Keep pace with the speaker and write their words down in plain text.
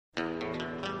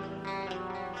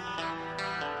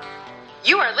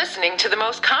You are listening to the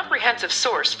most comprehensive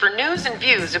source for news and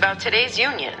views about today's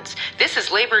unions. This is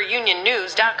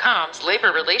LaborUnionNews.com's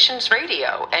Labor Relations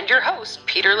Radio and your host,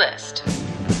 Peter List.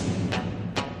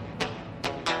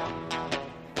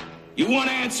 You want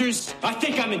answers? I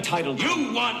think I'm entitled.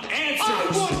 You want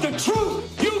answers? I want the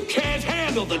truth! You can't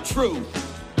handle the truth!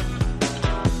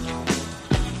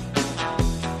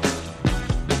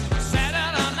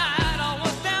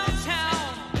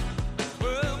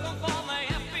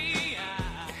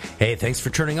 Hey, thanks for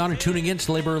turning on and tuning in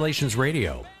to Labor Relations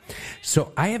Radio.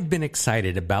 So I have been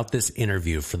excited about this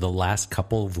interview for the last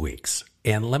couple of weeks,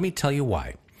 and let me tell you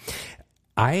why.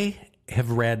 I have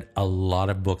read a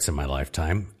lot of books in my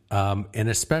lifetime, and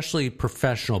especially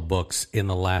professional books in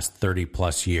the last 30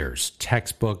 plus years.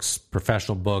 Textbooks,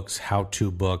 professional books,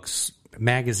 how-to books,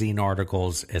 magazine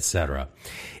articles, etc.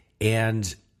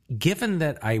 And given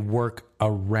that I work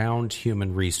around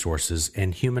human resources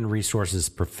and human resources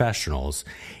professionals,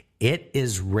 it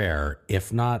is rare,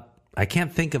 if not, I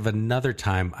can't think of another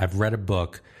time I've read a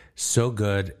book so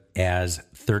good as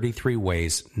 33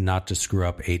 Ways Not to Screw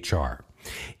Up HR.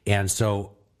 And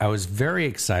so I was very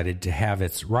excited to have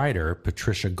its writer,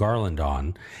 Patricia Garland,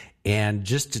 on, and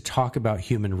just to talk about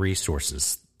human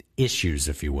resources issues,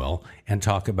 if you will, and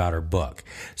talk about her book.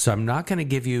 So I'm not going to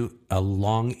give you a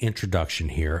long introduction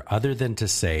here other than to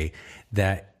say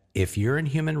that if you're in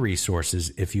human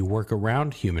resources, if you work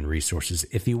around human resources,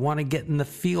 if you want to get in the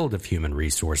field of human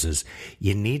resources,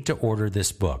 you need to order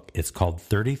this book. It's called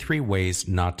 33 Ways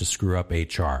Not to Screw Up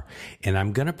HR. And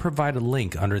I'm going to provide a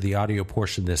link under the audio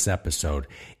portion of this episode.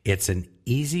 It's an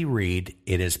easy read.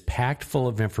 It is packed full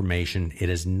of information. It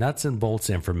is nuts and bolts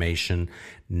information,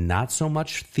 not so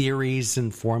much theories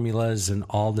and formulas and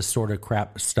all the sort of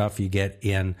crap stuff you get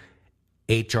in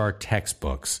HR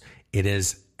textbooks. It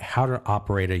is how to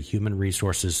operate a human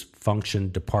resources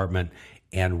function, department,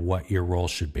 and what your role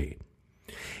should be.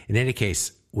 In any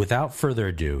case, without further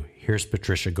ado, here's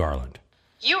Patricia Garland.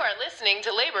 You are listening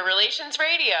to Labor Relations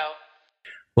Radio.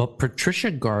 Well, Patricia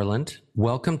Garland,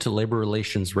 welcome to Labor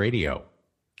Relations Radio.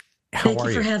 How are you? Thank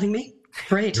you for having me.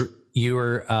 Great.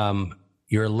 You're a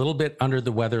little bit under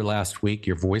the weather last week.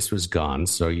 Your voice was gone,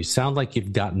 so you sound like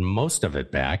you've gotten most of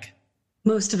it back.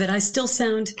 Most of it. I still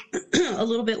sound a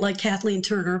little bit like Kathleen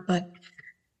Turner, but...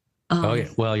 oh, yeah.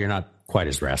 Well, you're not quite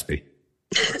as raspy.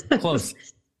 Close.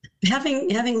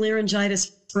 Having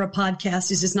laryngitis for a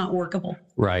podcast is just not workable.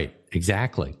 Right.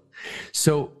 Exactly.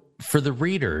 So for the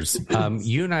readers,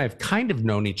 you and I have kind of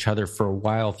known each other for a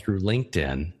while through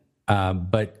LinkedIn,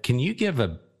 but can you give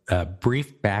a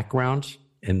brief background,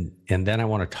 and then I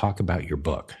want to talk about your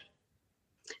book?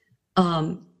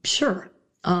 Sure.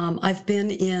 I've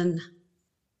been in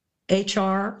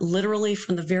HR literally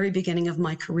from the very beginning of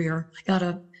my career. I got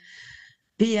a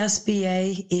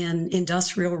BSBA in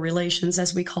industrial relations,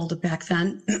 as we called it back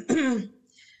then.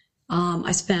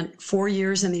 I spent 4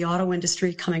 years in the auto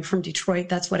industry coming from Detroit.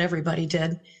 That's what everybody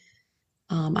did.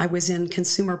 I was in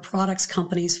consumer products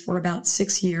companies for about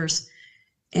 6 years.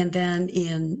 And then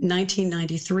in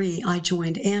 1993, I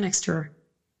joined Annixter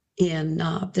in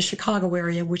the Chicago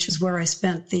area, which is where I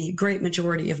spent the great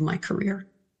majority of my career.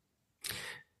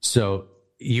 So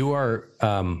you are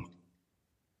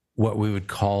what we would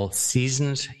call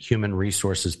seasoned human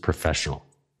resources professional.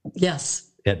 Yes.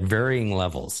 At varying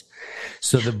levels.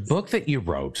 So the book that you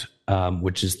wrote,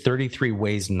 which is 33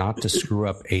 Ways Not to Screw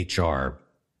Up HR,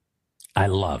 I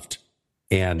loved.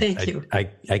 And thank you.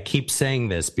 I keep saying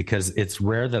this because it's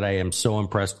rare that I am so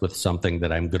impressed with something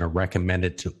that I'm going to recommend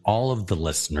it to all of the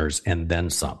listeners and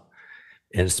then some.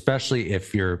 And especially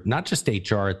if you're not just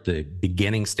HR at the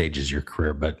beginning stages of your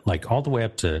career, but like all the way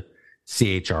up to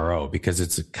CHRO, because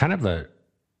it's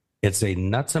a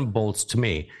nuts and bolts to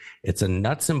me. It's a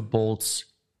nuts and bolts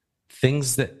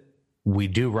things that we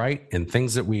do right and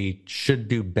things that we should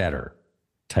do better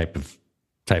type of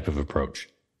approach.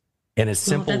 And it's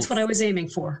simple. Well, that's what I was aiming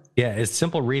for. Yeah, it's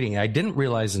simple reading. I didn't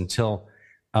realize until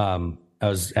I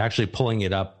was actually pulling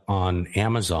it up on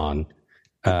Amazon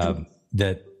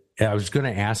that I was going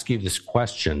to ask you this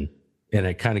question, and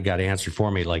it kind of got answered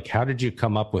for me. Like, how did you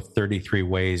come up with 33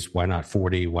 ways? Why not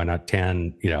 40? Why not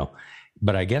 10?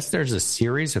 But I guess there's a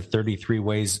series of 33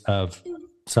 ways of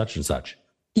such and such.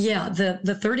 Yeah,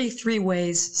 the 33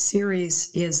 Ways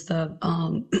series is the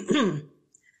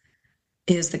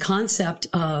concept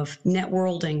of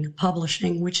Networlding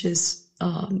Publishing, which is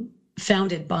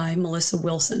founded by Melissa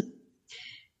Wilson,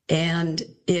 and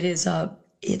it's a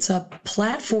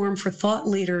platform for thought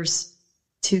leaders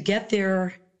to get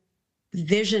their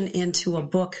vision into a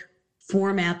book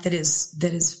format that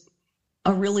is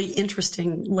a really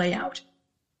interesting layout.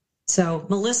 So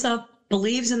Melissa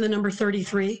believes in the number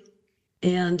 33.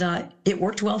 And it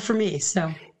worked well for me.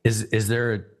 So is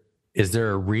there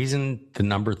a reason the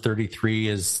number 33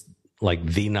 is like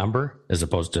the number as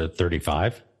opposed to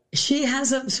 35? She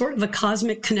has a sort of a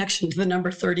cosmic connection to the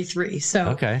number 33. So,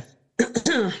 okay.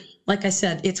 Like I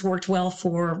said, it's worked well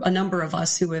for a number of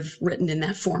us who have written in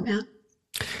that format.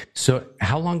 So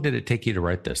how long did it take you to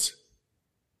write this?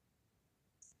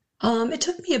 It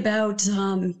took me about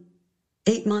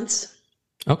 8 months.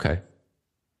 Okay.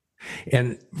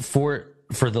 And for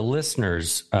the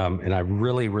listeners, and I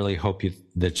really, really hope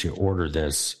that you order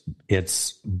this,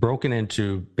 it's broken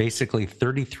into basically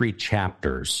 33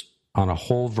 chapters on a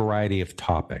whole variety of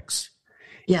topics.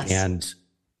 Yes. And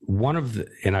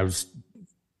I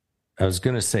was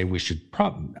going to say we should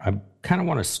I kind of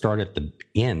want to start at the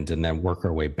end and then work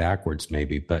our way backwards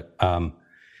maybe, but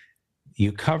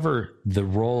you cover the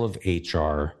role of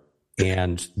HR,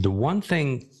 and the one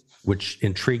thing which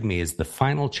intrigued me is the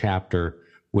final chapter,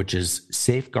 which is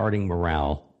safeguarding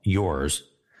morale, yours.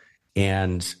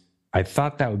 And I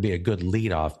thought that would be a good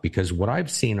lead off, because what I've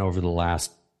seen over the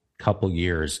last couple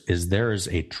years is there is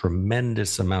a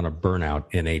tremendous amount of burnout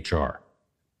in HR.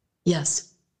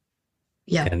 Yes.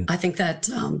 Yeah, and I think that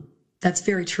that's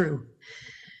very true.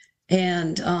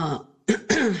 And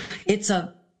it's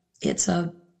a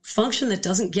function that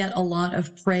doesn't get a lot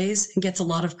of praise and gets a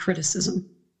lot of criticism.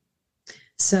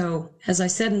 So, as I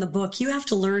said in the book, you have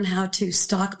to learn how to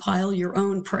stockpile your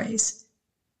own praise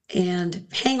and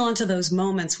hang on to those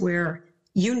moments where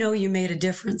you know you made a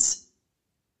difference.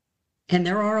 And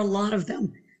there are a lot of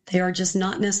them. They are just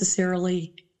not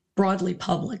necessarily broadly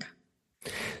public.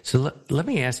 So let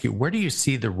me ask you, where do you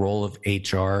see the role of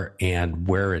HR and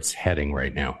where it's heading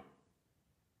right now?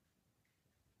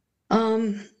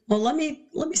 Well, let me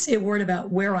say a word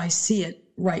about where I see it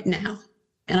right now.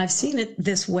 And I've seen it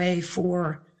this way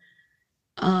for,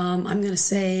 I'm going to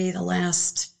say the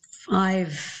last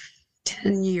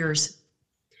 5-10 years.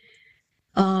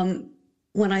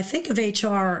 When I think of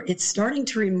HR, it's starting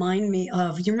to remind me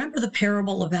of, you remember the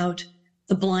parable about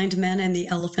the blind men and the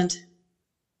elephant?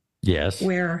 Yes.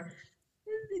 Where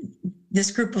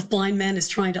this group of blind men is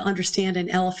trying to understand an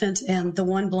elephant, and the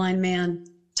one blind man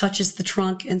touches the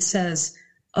trunk and says,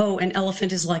 "Oh, an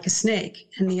elephant is like a snake."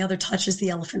 And the other touches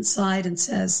the elephant's side and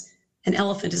says, "An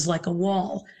elephant is like a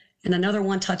wall." And another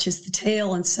one touches the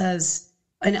tail and says,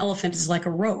 "An elephant is like a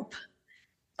rope."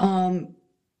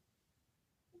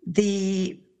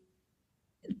 The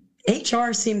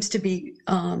HR seems to be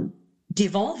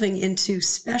devolving into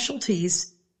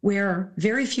specialties where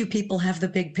very few people have the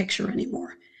big picture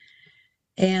anymore.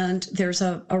 And there's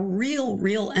a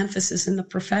real emphasis in the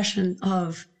profession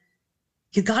of,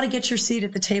 you got to get your seat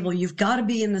at the table. You've got to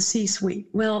be in the C-suite.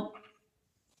 Well,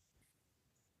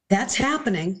 that's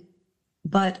happening.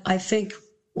 But I think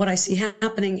what I see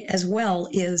happening as well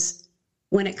is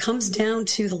when it comes down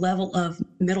to the level of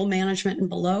middle management and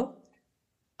below,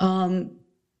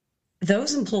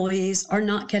 those employees are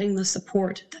not getting the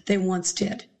support that they once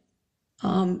did.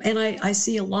 And I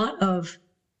see a lot of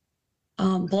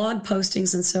blog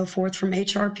postings and so forth from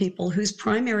HR people whose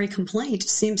primary complaint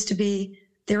seems to be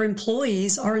their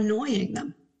employees are annoying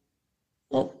them.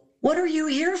 Well, what are you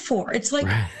here for? It's like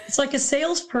It's like a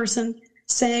salesperson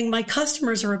saying my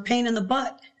customers are a pain in the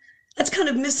butt. That's kind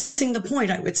of missing the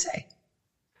point, I would say.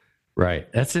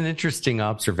 Right. That's an interesting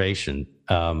observation,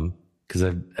 because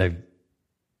I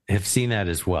have seen that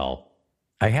as well.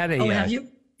 I had a have you?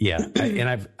 Yeah,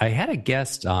 I had a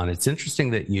guest on. It's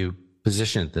interesting that you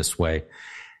position it this way,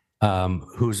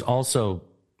 who's also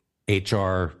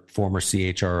HR, former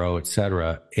CHRO, et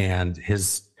cetera. And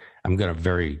I'm going to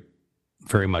very,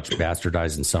 very much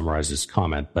bastardize and summarize his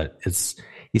comment, but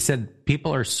he said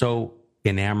people are so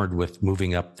enamored with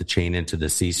moving up the chain into the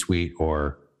C-suite,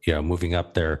 or moving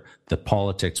up the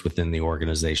politics within the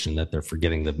organization, that they're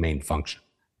forgetting the main function.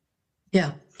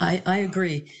 Yeah, I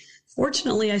agree.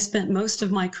 Fortunately, I spent most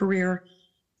of my career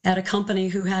at a company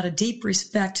who had a deep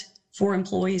respect for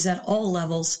employees at all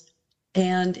levels.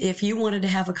 And if you wanted to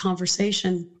have a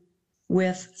conversation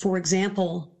with, for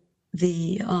example,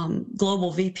 the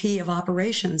global VP of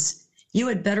operations, you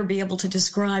had better be able to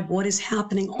describe what is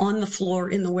happening on the floor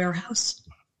in the warehouse.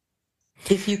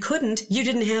 If you couldn't, you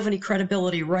didn't have any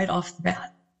credibility right off the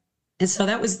bat. And so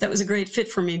that was a great fit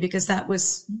for me, because that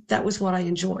was what I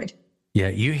enjoyed. Yeah,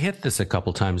 you hit this a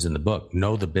couple times in the book.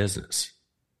 Know the business.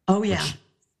 Oh yeah,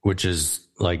 which is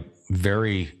like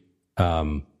very,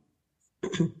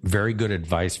 very good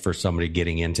advice for somebody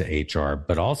getting into HR,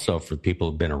 but also for people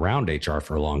who've been around HR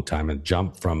for a long time and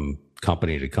jump from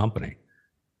company to company.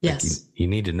 Yes, like you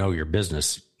need to know your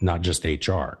business, not just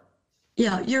HR.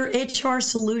 Yeah, your HR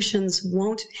solutions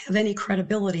won't have any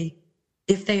credibility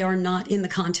if they are not in the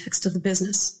context of the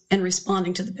business and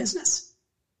responding to the business.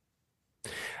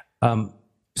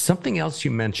 Something else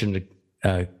you mentioned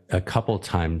a couple of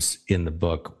times in the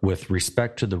book with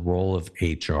respect to the role of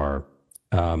HR,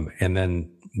 and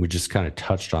then we just kind of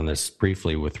touched on this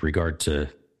briefly with regard to,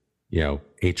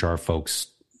 HR folks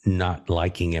not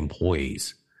liking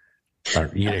employees.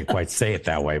 You didn't quite say it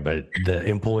that way, but the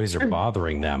employees are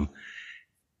bothering them.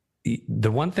 The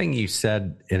one thing you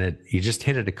said in it, you just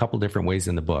hit it a couple different ways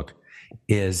in the book,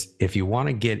 is if you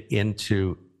want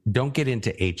to don't get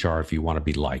into HR if you want to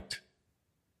be liked.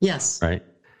 Yes. Right.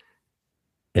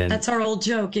 And that's our old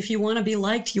joke. If you want to be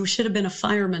liked, you should have been a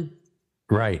fireman.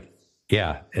 Right.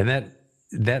 Yeah. And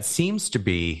that seems to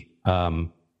be,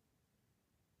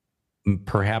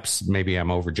 perhaps maybe I'm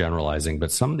overgeneralizing,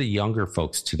 but some of the younger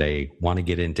folks today want to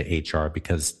get into HR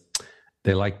because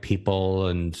they like people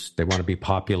and they want to be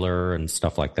popular and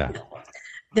stuff like that.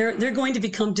 They're going to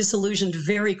become disillusioned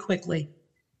very quickly.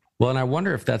 Well, and I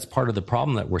wonder if that's part of the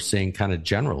problem that we're seeing kind of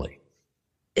generally.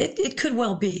 It could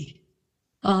well be.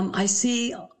 I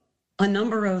see a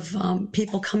number of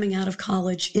people coming out of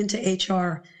college into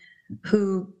HR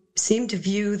who seem to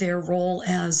view their role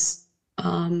as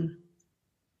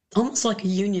almost like a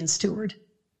union steward.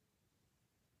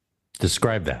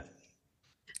 Describe that.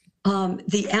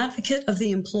 The advocate of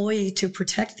the employee to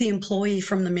protect the employee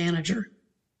from the manager.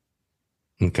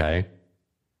 Okay.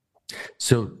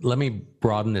 So let me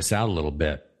broaden this out a little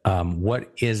bit.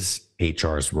 What is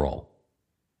HR's role?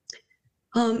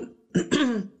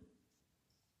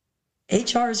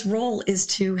 HR's role is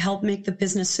to help make the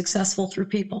business successful through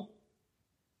people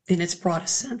in its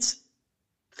broadest sense.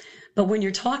 But when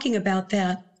you're talking about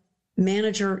that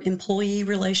manager-employee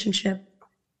relationship,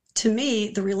 to me,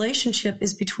 the relationship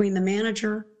is between the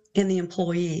manager and the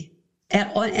employee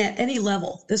at any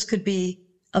level. This could be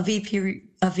a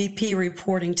VP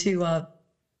reporting to a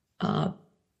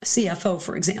CFO,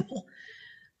 for example.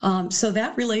 So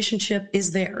that relationship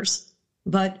is theirs.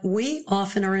 But we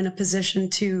often are in a position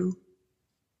to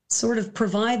sort of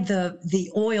provide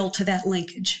the oil to that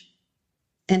linkage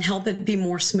and help it be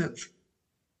more smooth.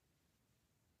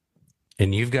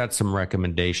 And you've got some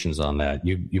recommendations on that.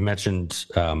 You mentioned,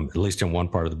 at least in one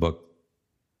part of the book,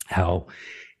 how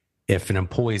if an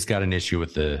employee's got an issue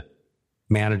with the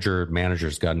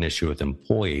manager's got an issue with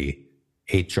employee,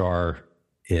 HR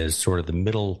is sort of the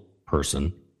middle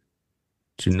person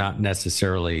to not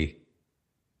necessarily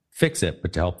fix it,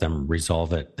 but to help them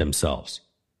resolve it themselves.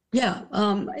 Yeah,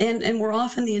 and we're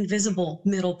often the invisible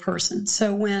middle person.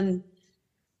 So when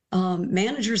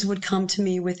managers would come to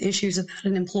me with issues about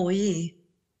an employee,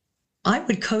 I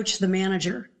would coach the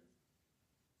manager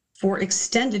for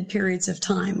extended periods of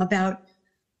time about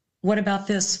what about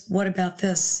this? What about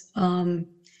this?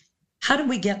 How did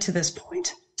we get to this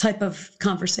point? Type of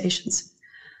conversations.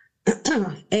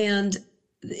 And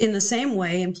in the same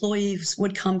way, employees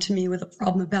would come to me with a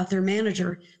problem about their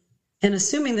manager, and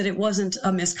assuming that it wasn't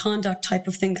a misconduct type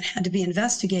of thing that had to be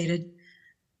investigated,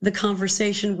 the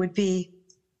conversation would be,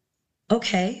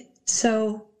 okay,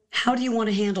 so how do you want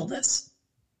to handle this?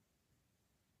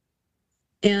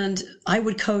 And I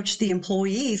would coach the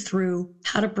employee through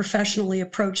how to professionally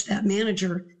approach that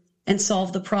manager and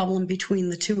solve the problem between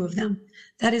the two of them.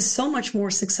 That is so much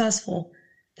more successful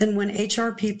than when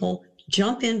HR people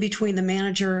jump in between the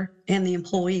manager and the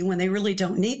employee when they really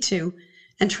don't need to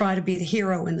and try to be the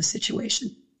hero in the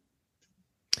situation.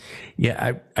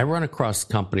 Yeah, I run across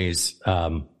companies,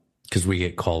 because we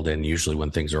get called in usually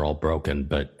when things are all broken,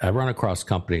 but I run across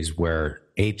companies where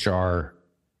HR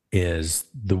is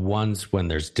the ones when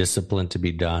there's discipline to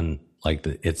be done, like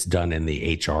it's done in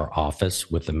the HR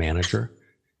office with the manager.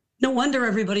 No wonder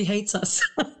everybody hates us.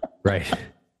 Right.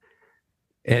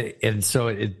 And so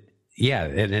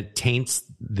it taints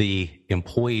the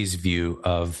employee's view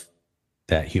of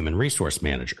that human resource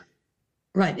manager.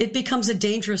 Right. It becomes a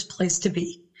dangerous place to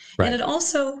be. Right. And it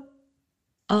also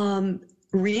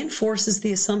reinforces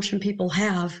the assumption people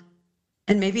have,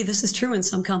 and maybe this is true in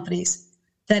some companies,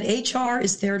 that HR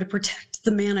is there to protect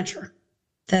the manager,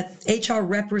 that HR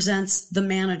represents the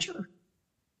manager.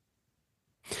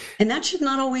 And that should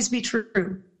not always be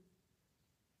true.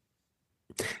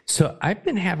 So I've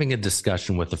been having a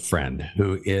discussion with a friend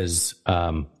who is,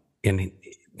 and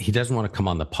he doesn't want to come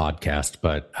on the podcast,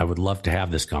 but I would love to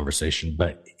have this conversation.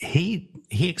 But he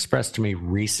expressed to me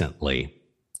recently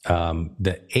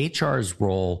that HR's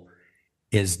role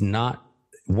is not,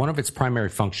 one of its primary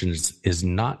functions is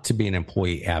not to be an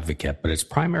employee advocate, but its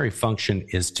primary function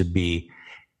is to be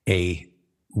a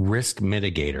risk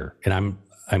mitigator. And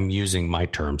I'm using my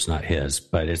terms, not his,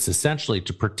 but it's essentially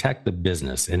to protect the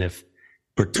business. And if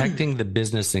protecting the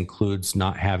business includes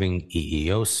not having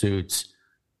EEO suits,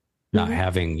 not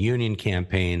having union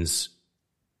campaigns,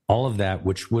 all of that,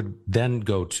 which would then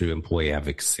go to employee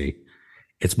advocacy.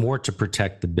 It's more to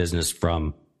protect the business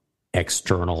from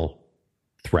external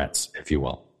threats, if you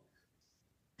will.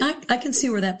 I can see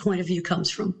where that point of view comes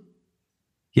from.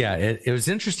 Yeah, it was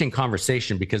an interesting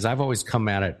conversation because I've always come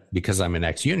at it, because I'm an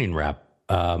ex-union rep,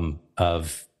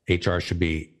 of HR should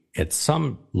be, at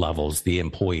some levels, the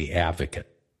employee advocate,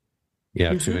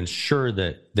 to ensure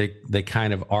that they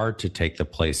kind of are to take the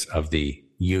place of the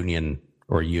union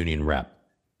or union rep.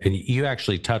 And you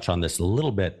actually touch on this a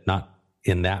little bit, not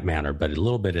in that manner, but a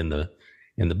little bit in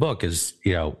the book is,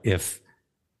 if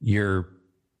you're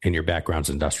in your background's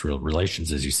industrial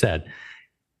relations, as you said,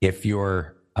 if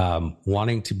you're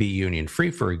wanting to be union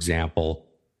free, for example,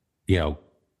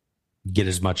 get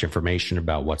as much information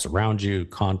about what's around you,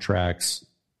 contracts.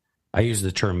 I use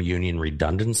the term union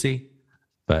redundancy,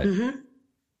 but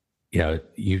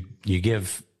you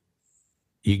give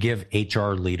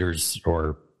HR leaders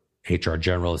or HR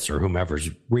generalists or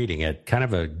whomever's reading it kind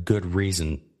of a good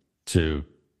reason to,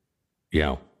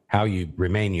 how you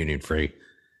remain union free,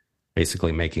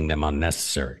 basically making them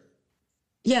unnecessary.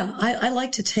 Yeah, I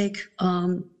like to take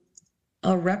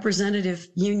a representative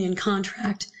union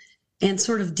contract and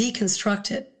sort of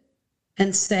deconstruct it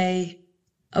and say,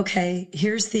 okay,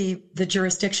 here's the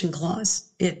jurisdiction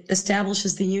clause. It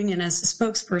establishes the union as a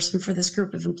spokesperson for this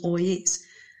group of employees.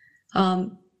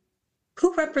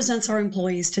 Who represents our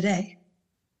employees today?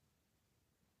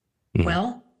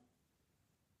 Well,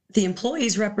 the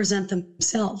employees represent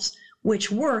themselves, which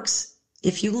works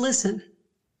if you listen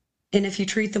and if you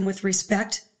treat them with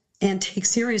respect and take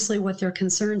seriously what their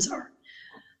concerns are.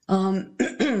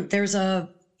 There's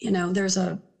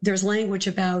language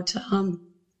about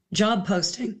job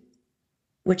posting,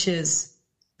 which is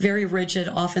very rigid,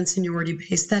 often seniority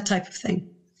based, that type of thing.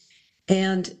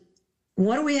 And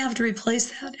what do we have to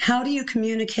replace that? How do you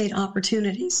communicate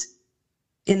opportunities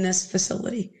in this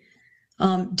facility?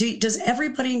 Does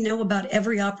everybody know about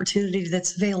every opportunity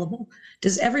that's available?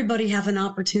 Does everybody have an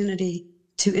opportunity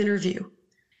to interview?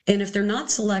 And if they're not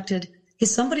selected,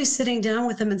 is somebody sitting down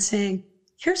with them and saying,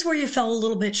 here's where you fell a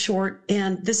little bit short,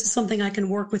 and this is something I can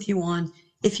work with you on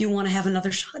if you want to have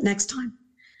another shot next time?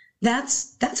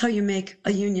 That's how you make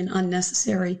a union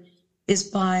unnecessary, is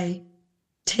by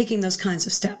taking those kinds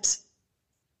of steps.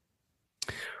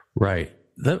 Right.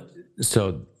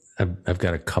 So I've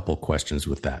got a couple questions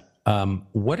with that.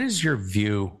 What is your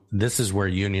view? This is where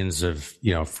unions have,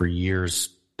 for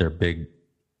years, their big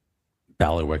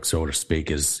bailiwick, so to speak,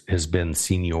 has been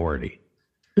seniority.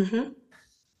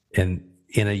 And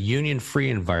in a union-free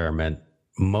environment,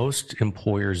 most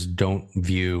employers don't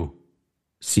view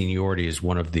seniority as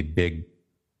one of the big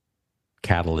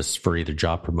catalysts for either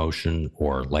job promotion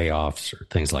or layoffs or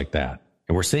things like that.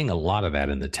 And we're seeing a lot of that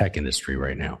in the tech industry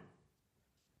right now.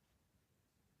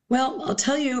 Well, I'll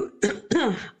tell you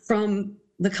from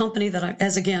the company that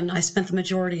I spent the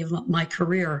majority of my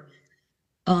career,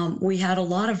 we had a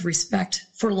lot of respect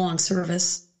for long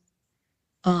service.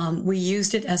 We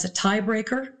used it as a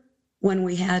tiebreaker when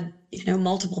we had,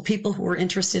 multiple people who were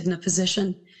interested in a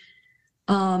position.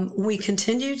 We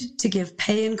continued to give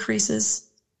pay increases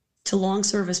to long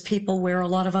service people where a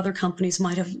lot of other companies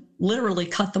might have literally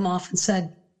cut them off and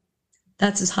said,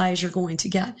 that's as high as you're going to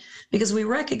get. Because we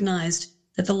recognized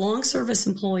that the long service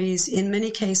employees in many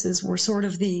cases were sort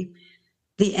of the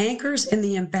anchors and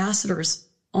the ambassadors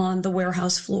on the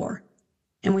warehouse floor.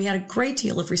 And we had a great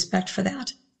deal of respect for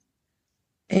that.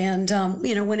 And,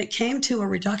 when it came to a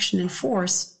reduction in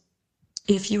force,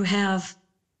 if you have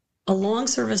a long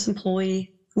service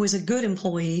employee who is a good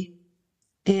employee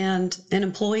and an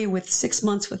employee with 6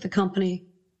 months with the company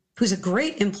who's a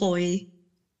great employee,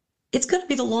 it's going to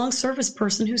be the long service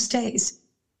person who stays.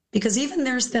 Because even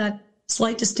there's that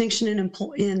slight distinction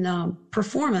in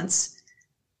performance.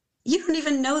 You don't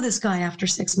even know this guy after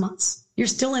 6 months. You're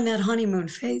still in that honeymoon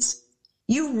phase.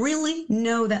 You really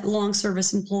know that long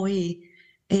service employee.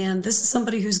 And this is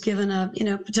somebody who's given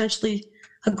potentially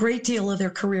a great deal of their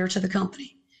career to the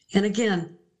company. And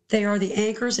again, they are the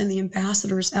anchors and the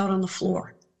ambassadors out on the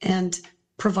floor and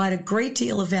provide a great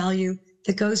deal of value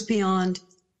that goes beyond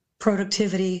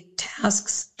productivity,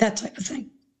 tasks, that type of thing.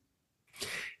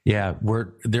 Yeah,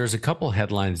 there's a couple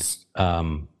headlines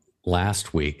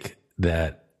last week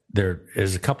that there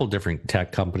is a couple different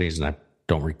tech companies, and I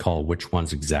don't recall which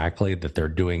ones exactly, that they're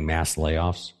doing mass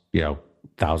layoffs,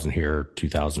 1,000 here,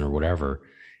 2,000 or whatever.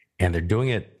 And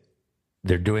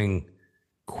they're doing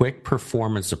quick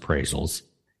performance appraisals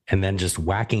and then just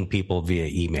whacking people via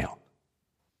email.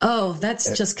 Oh,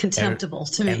 that's just contemptible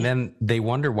to me. And then they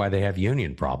wonder why they have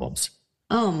union problems.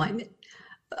 Oh my!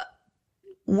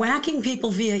 Whacking people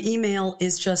via email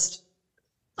is just,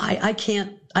 I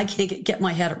can't get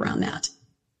my head around that.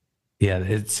 Yeah,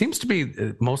 it seems to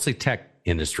be mostly tech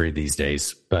industry these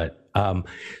days. But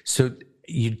so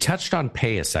you touched on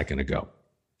pay a second ago,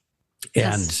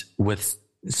 and with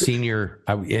senior,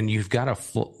 and you've got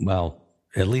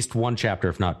at least one chapter,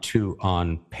 if not two,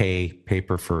 on pay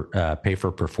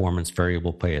for performance,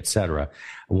 variable pay, et cetera.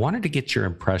 I wanted to get your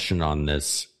impression on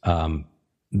this.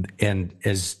 And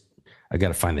as I got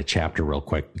to find the chapter real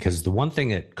quick, because the one thing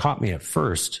that caught me at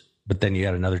first, but then you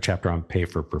had another chapter on pay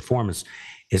for performance,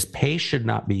 is pay should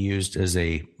not be used as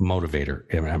a motivator.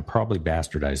 And I'm probably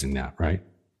bastardizing that, right?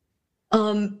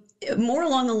 More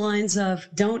along the lines of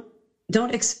don't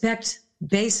expect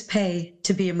base pay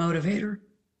to be a motivator.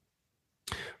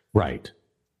 Right.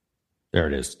 There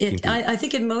it is. I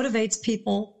think it motivates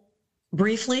people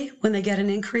briefly when they get an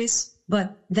increase,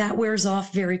 but that wears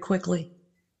off very quickly.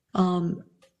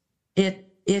 It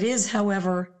is,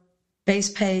 however, base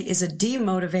pay is a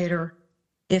demotivator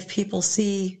if people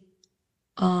see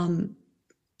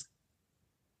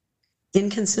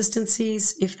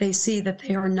inconsistencies, if they see that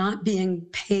they are not being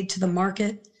paid to the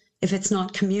market, if it's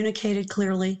not communicated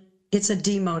clearly, it's a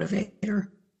demotivator.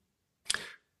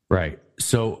 Right.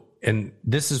 So, and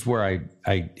this is where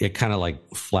it kind of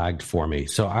like flagged for me.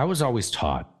 So I was always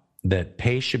taught that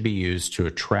pay should be used to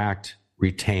attract,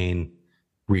 retain,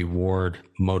 reward,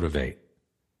 motivate.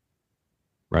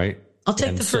 Right. I'll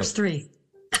take the first three.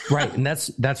 Right. And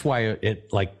that's why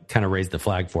it like kind of raised the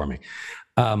flag for me.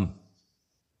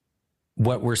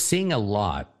 What we're seeing a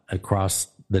lot across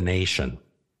the nation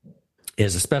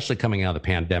is, especially coming out of the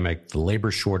pandemic, the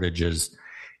labor shortages,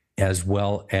 as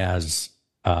well as,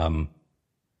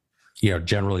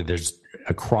 generally there's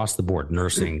across the board,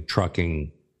 nursing,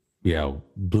 trucking,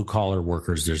 blue collar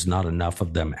workers, there's not enough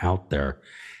of them out there,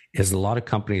 is a lot of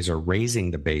companies are raising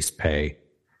the base pay,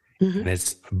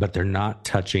 but they're not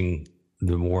touching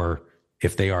the more,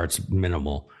 if they are, it's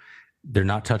minimal. They're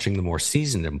not touching the more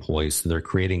seasoned employees, so they're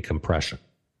creating compression.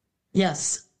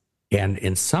 Yes. And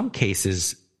in some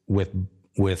cases,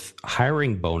 with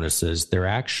hiring bonuses, they're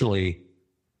actually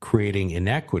creating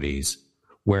inequities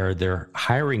where they're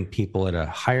hiring people at a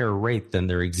higher rate than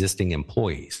their existing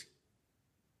employees.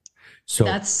 So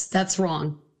that's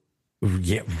wrong.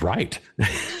 Yeah, right.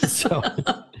 So,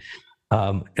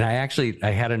 and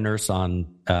I had a nurse on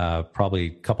probably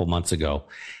a couple months ago,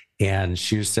 and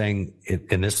she was saying,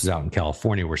 and this is out in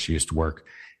California where she used to work,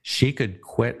 she could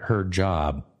quit her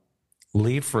job,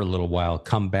 leave for a little while,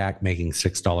 come back making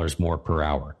 $6 more per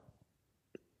hour.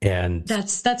 And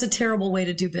that's a terrible way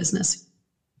to do business.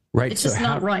 Right. It's just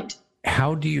not right.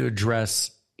 How do you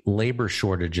address labor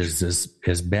shortages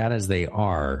as bad as they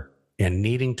are and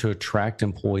needing to attract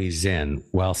employees in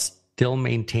while still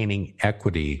maintaining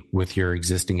equity with your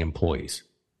existing employees?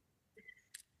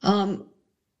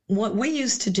 What we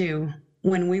used to do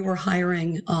when we were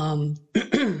hiring,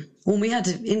 when we had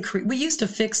to increase, we used a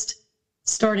fixed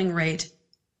starting rate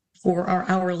for our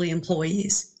hourly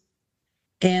employees.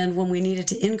 And when we needed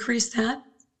to increase that,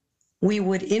 we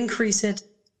would increase it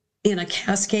in a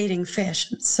cascading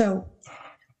fashion. So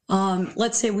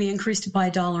let's say we increased it by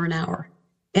 $1 an hour.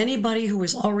 Anybody who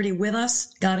was already with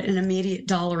us got an immediate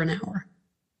 $1 an hour.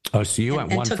 Oh, so you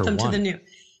went one for one. And took them to the new.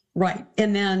 Right.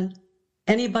 And then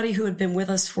anybody who had been with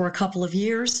us for a couple of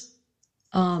years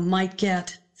might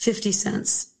get 50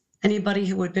 cents. Anybody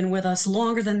who had been with us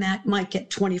longer than that might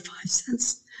get 25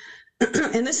 cents.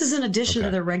 And this is in addition to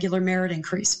their regular merit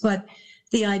increase. But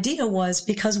the idea was,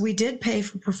 because we did pay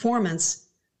for performance,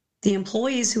 the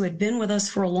employees who had been with us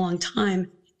for a long time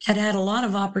had had a lot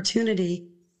of opportunity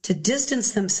to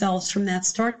distance themselves from that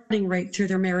starting rate through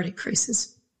their merit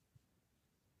increases.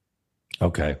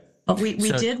 Okay. But we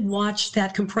did watch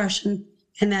that compression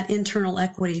and that internal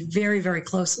equity very, very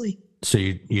closely. So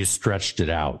you stretched it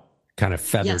out, kind of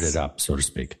feathered it up, so to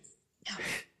speak. Yeah.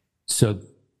 So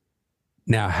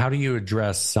now, how do you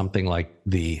address something like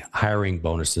the hiring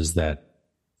bonuses that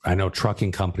I know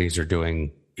trucking companies are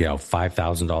doing?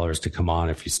 $5,000 to come on.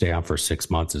 If you stay on for 6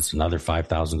 months, it's another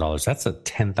 $5,000. That's a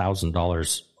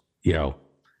 $10,000.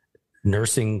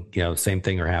 Nursing, same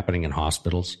thing are happening in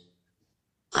hospitals.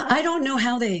 I don't know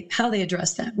how they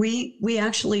address that. We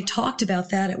actually talked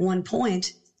about that at one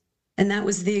point, and that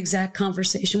was the exact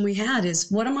conversation we had: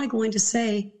 is what am I going to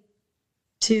say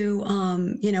to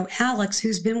Alex,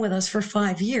 who's been with us for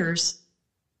 5 years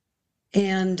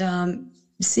and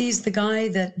sees the guy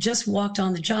that just walked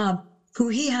on the job, who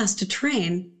he has to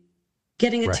train,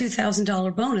 getting a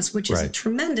 $2,000 bonus, which is a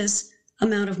tremendous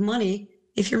amount of money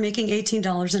if you're making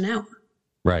 $18 an hour?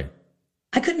 Right.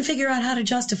 I couldn't figure out how to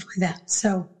justify that.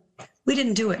 So we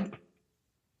didn't do it.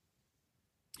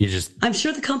 I'm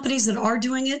sure the companies that are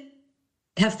doing it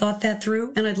have thought that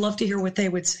through, and I'd love to hear what they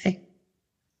would say.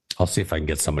 I'll see if I can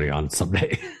get somebody on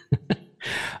someday.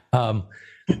 Let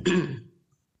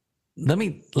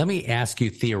me ask you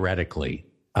theoretically,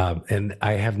 and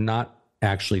I have not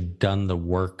actually done the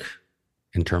work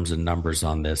in terms of numbers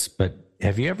on this, but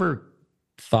have you ever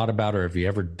thought about, or have you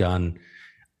ever done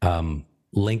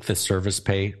length of service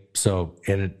pay? So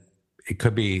it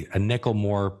could be a nickel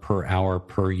more per hour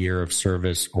per year of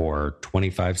service, or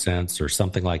 25 cents or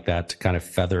something like that, to kind of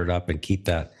feather it up and keep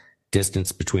that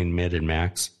distance between min and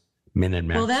max.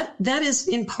 Well, that is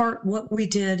in part what we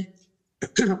did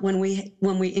when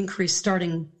we increased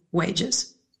starting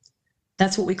wages.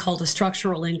 That's what we called a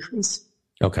structural increase.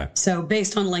 Okay. So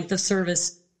based on length of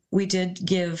service, we did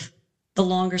give the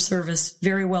longer service,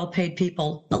 very well paid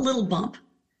people a little bump.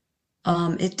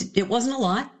 It wasn't a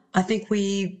lot. I think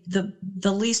the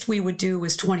least we would do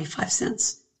was 25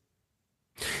 cents.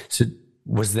 So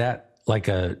was that like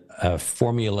a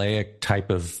formulaic type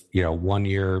of, 1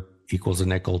 year equals a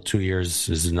nickel, 2 years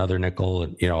is another nickel,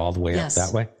 and all the way up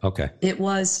that way? Okay. It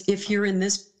was, if you're in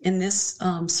this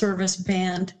service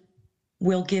band,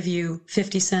 we'll give you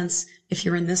 50 cents. If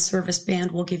you're in this service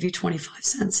band, we'll give you 25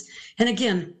 cents. And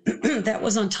again, that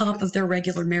was on top of their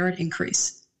regular merit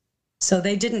increase. So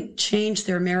they didn't change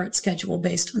their merit schedule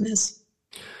based on this.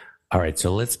 All right.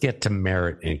 So let's get to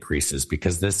merit increases,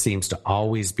 because this seems to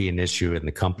always be an issue in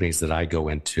the companies that I go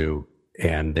into,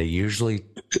 and they usually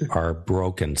are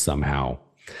broken somehow.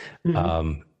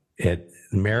 Mm-hmm.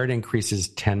 Merit increases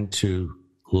tend to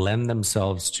lend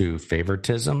themselves to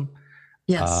favoritism.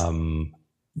 Yes.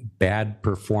 Bad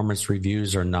performance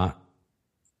reviews are not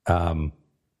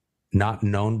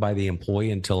known by the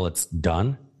employee until it's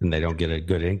done, and they don't get a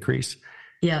good increase.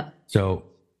 Yeah. So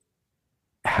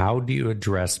how do you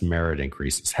address merit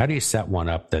increases? How do you set one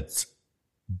up that's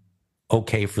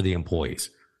okay for the employees?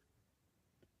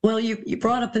 Well, you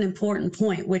brought up an important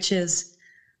point, which is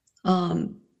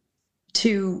to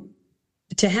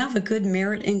have a good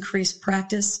merit increase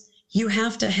practice, you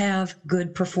have to have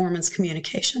good performance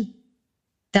communication.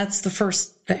 That's the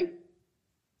first thing.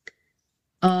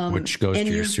 Which goes to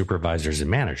your supervisors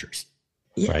and managers,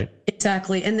 yeah, right?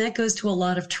 Exactly. And that goes to a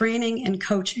lot of training and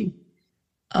coaching.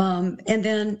 And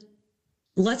then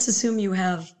let's assume you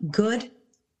have good,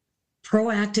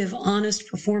 proactive, honest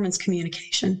performance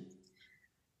communication.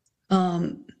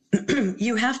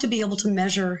 You have to be able to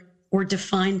measure or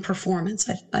define performance.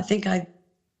 I think I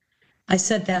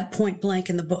said that point blank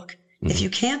in the book. Mm-hmm. If you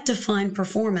can't define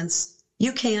performance,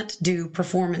 you can't do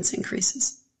performance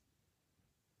increases.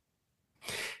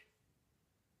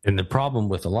 And the problem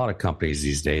with a lot of companies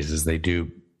these days is they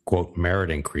do, quote, merit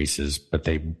increases, but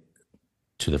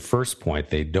to the first point,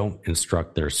 they don't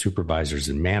instruct their supervisors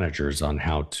and managers on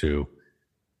how to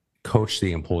coach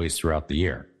the employees throughout the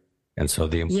year. And so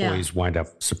the employees wind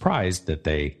up surprised that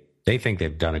they think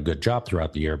they've done a good job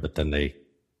throughout the year, but then they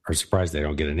are surprised they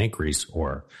don't get an increase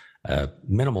or a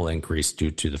minimal increase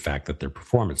due to the fact that their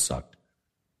performance sucked.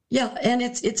 Yeah, and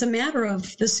it's a matter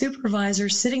of the supervisor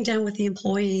sitting down with the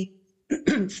employee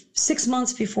 6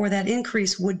 months before that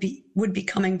increase would be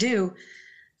coming due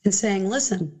and saying,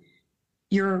 listen,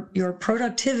 your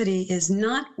productivity is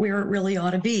not where it really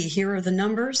ought to be. Here are the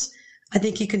numbers. I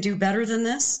think you can do better than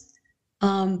this.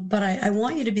 But I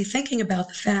want you to be thinking about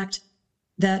the fact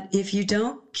that if you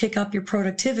don't kick up your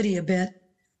productivity a bit,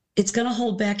 it's going to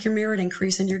hold back your merit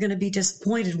increase, and you're going to be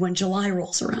disappointed when July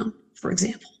rolls around, for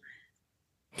example.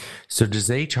 So does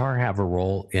HR have a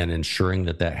role in ensuring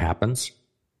that happens?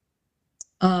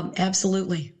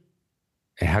 Absolutely.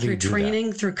 And how do you do that? Through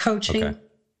training, through coaching. Okay.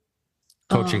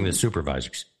 Coaching the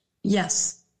supervisors.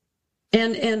 Yes.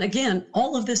 And again,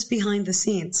 all of this behind the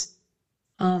scenes.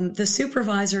 The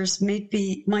supervisors might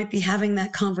be having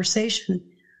that conversation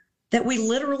that we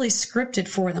literally scripted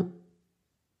for them.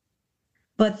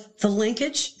 But the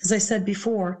linkage, as I said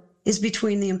before, is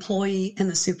between the employee and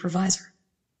the supervisor.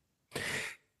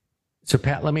 So,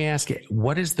 Pat, let me ask you,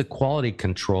 what is the quality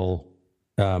control?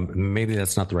 Maybe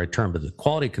that's not the right term, but the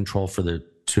quality control for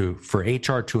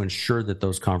HR to ensure that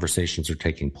those conversations are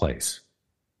taking place?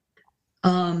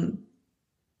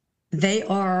 They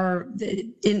are,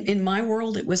 in my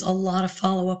world, it was a lot of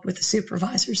follow-up with the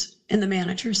supervisors and the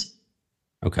managers.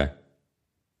 Okay.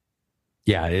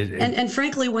 Yeah. And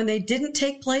frankly, when they didn't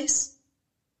take place,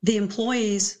 the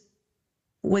employees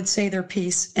would say their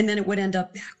piece, and then it would end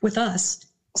up back with us.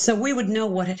 So we would know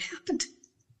what had happened.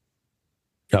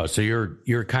 Oh, so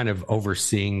you're kind of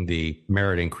overseeing the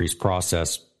merit increase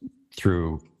process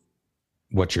through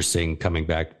what you're seeing coming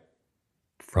back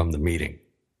from the meeting.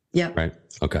 Yeah. Right.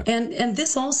 Okay. And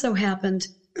this also happened.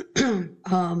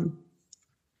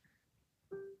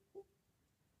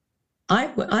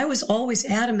 I was always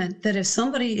adamant that if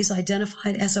somebody is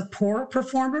identified as a poor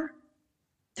performer,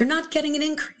 they're not getting an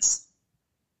increase.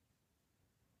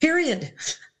 Period.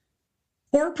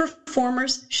 Poor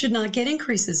performers should not get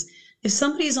increases. If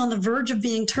somebody is on the verge of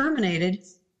being terminated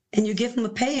and you give them a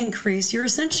pay increase, you're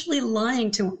essentially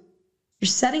lying to them. You're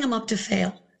setting them up to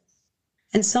fail.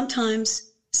 And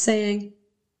sometimes saying,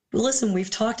 listen, we've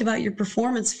talked about your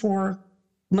performance for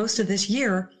most of this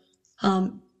year.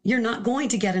 You're not going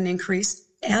to get an increase,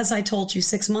 as I told you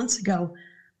 6 months ago,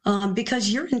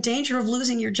 because you're in danger of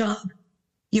losing your job.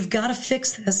 You've got to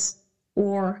fix this,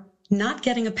 or not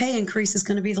getting a pay increase is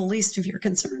going to be the least of your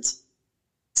concerns.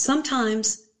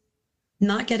 Sometimes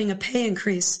not getting a pay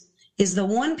increase is the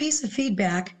one piece of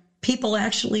feedback people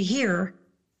actually hear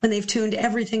when they've tuned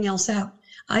everything else out.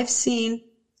 I've seen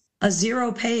a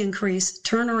 0 pay increase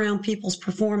turn around people's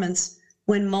performance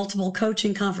when multiple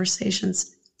coaching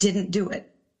conversations didn't do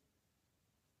it.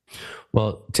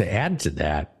 Well, to add to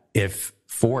that, if,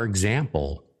 for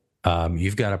example,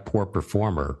 you've got a poor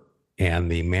performer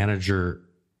and the manager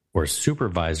or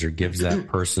supervisor gives that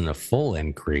person a full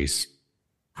increase,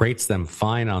 rates them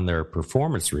fine on their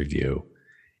performance review,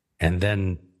 and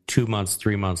then 2 months,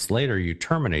 3 months later, you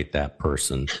terminate that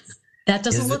person. That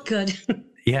doesn't look good.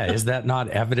 Yeah. Is that not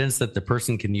evidence that the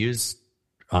person can use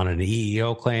on an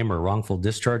EEO claim or wrongful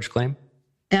discharge claim?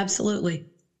 Absolutely.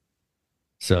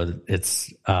 So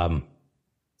it's, and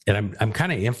I'm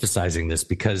kind of emphasizing this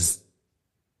because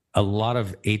a lot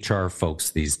of HR folks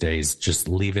these days just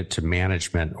leave it to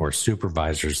management or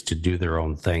supervisors to do their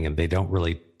own thing, and they don't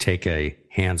really take a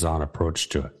hands-on approach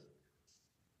to it.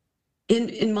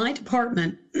 In my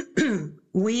department,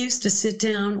 we used to sit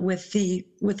down with the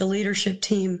leadership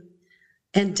team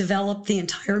and develop the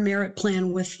entire merit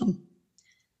plan with them.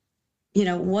 You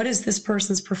know, what is this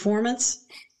person's performance?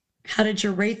 How did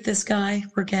you rate this guy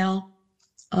or gal?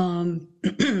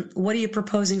 What are you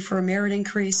proposing for a merit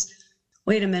increase?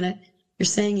 Wait a minute. You're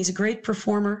saying he's a great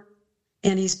performer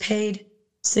and he's paid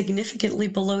significantly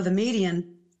below the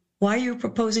median. Why are you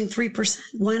proposing 3%?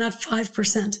 Why not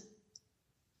 5%?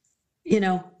 You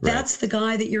know, that's the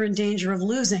guy that you're in danger of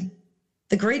losing.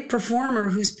 The great performer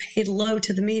who's paid low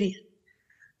to the median.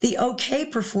 The okay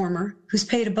performer who's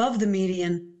paid above the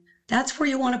median, that's where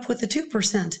you want to put the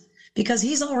 2% because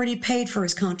he's already paid for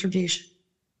his contribution.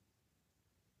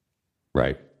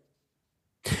 Right.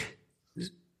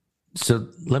 So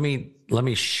let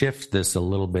me shift this a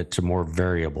little bit to more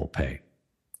variable pay.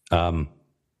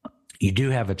 You do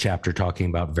have a chapter talking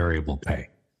about variable pay.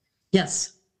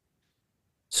 Yes.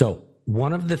 So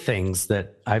one of the things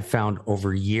that I've found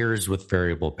over years with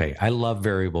variable pay, I love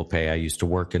variable pay. I used to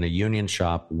work in a union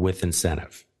shop with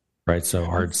incentive, right? So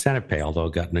our incentive pay, although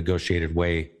it got negotiated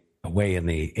way in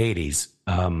the 80s,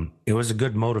 it was a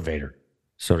good motivator,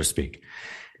 so to speak.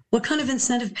 What kind of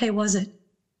incentive pay was it?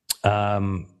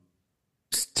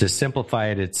 To simplify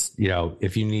it, it's, you know,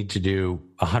 if you need to do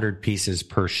 100 pieces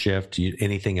per shift,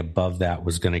 anything above that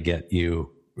was going to get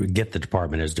the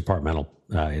department as departmental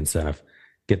incentive.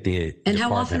 And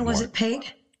how often was it paid?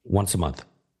 Once a month.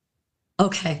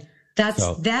 Okay.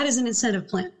 That is an incentive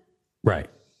plan. Right.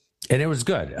 And it was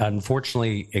good.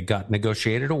 Unfortunately, it got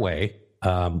negotiated away,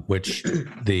 which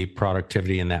the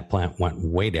productivity in that plant went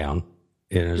way down.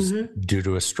 It was due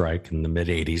to a strike in the mid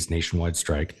 80s, nationwide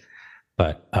strike.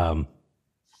 But I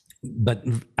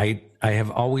have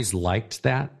always liked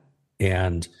that.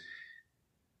 And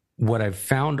what I've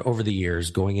found over the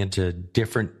years going into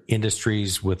different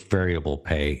industries with variable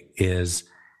pay is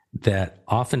that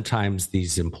oftentimes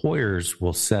these employers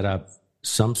will set up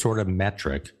some sort of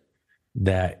metric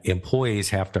that employees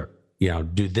have to, you know,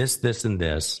 do this, this, and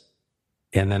this.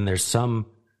 And then there's some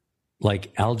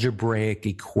like algebraic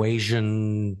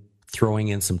equation throwing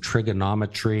in some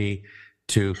trigonometry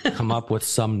to come up with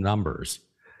some numbers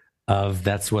of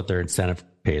that's what their incentive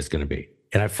pay is going to be.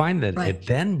 And I find that it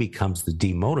then becomes the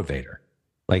demotivator.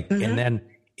 And then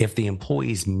if the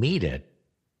employees meet it,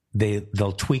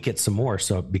 they'll tweak it some more,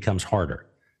 so it becomes harder.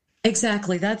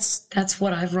 Exactly. That's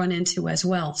what I've run into as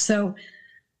well. So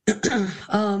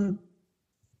I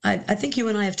think you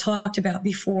and I have talked about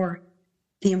before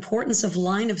the importance of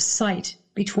line of sight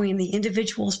between the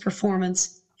individual's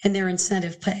performance and their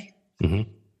incentive pay.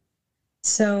 Mm-hmm.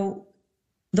 So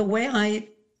the way I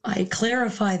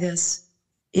clarify this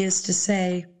is to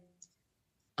say,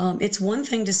 it's one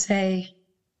thing to say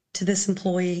to this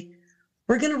employee,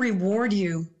 we're going to reward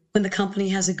you when the company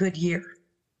has a good year.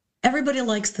 Everybody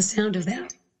likes the sound of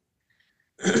that.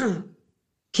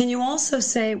 can you also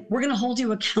say, we're going to hold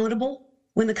you accountable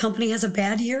when the company has a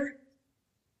bad year?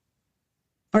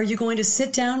 Are you going to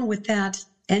sit down with that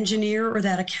engineer or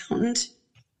that accountant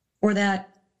or that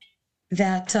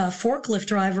forklift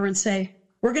driver and say,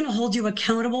 we're going to hold you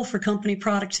accountable for company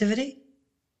productivity?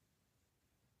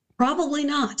 Probably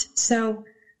not. So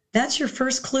that's your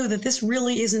first clue that this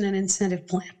really isn't an incentive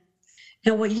plan.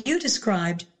 Now, what you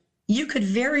described, you could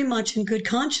very much in good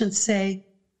conscience say,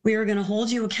 we are going to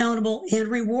hold you accountable and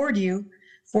reward you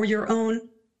for your own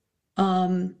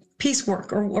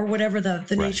piecework or whatever the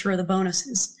right. nature of the bonus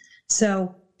is.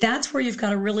 So that's where you've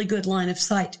got a really good line of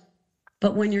sight.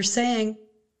 But when you're saying,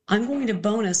 I'm going to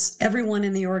bonus everyone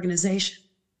in the organization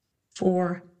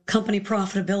for company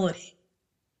profitability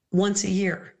once a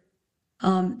year,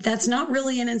 that's not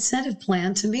really an incentive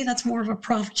plan. To me, that's more of a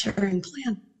profit sharing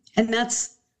plan. And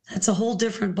that's a whole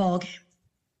different ballgame.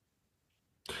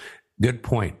 Good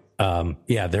point.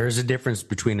 Yeah, there is a difference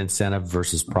between incentive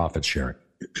versus profit sharing.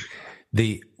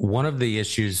 One of the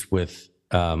issues with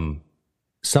some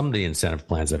of the incentive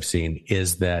plans I've seen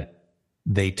is that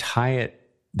they tie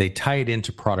it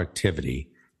into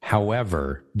productivity.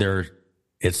 However,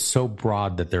 it's so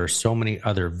broad that there are so many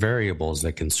other variables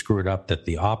that can screw it up that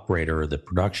the operator or the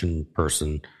production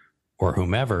person or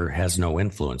whomever has no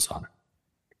influence on it.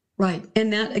 Right.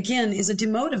 And that, again, is a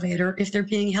demotivator if they're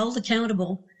being held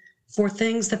accountable for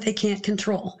things that they can't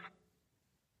control.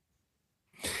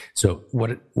 So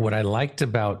what I liked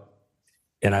about,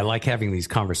 and I like having these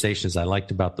conversations, I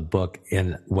liked about the book,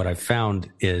 and what I found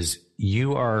is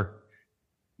you are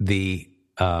the,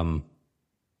 I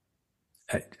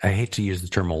hate to use the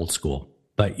term old school,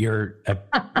 but you're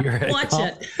Watch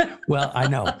it. Well, I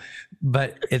know,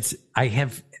 but I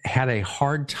have had a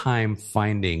hard time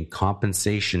finding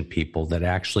compensation people that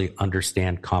actually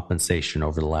understand compensation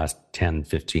over the last 10,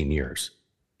 15 years.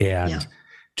 And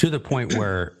to the point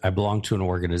where I belong to an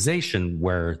organization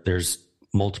where there's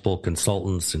multiple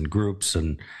consultants and groups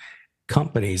and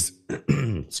companies,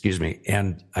 excuse me.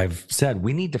 And I've said,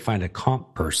 we need to find a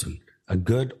comp person, a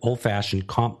good old fashioned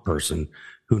comp person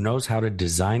who knows how to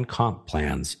design comp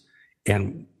plans.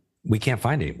 And we can't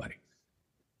find anybody.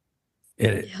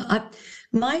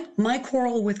 My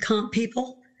quarrel with comp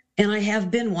people, and I have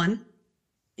been one,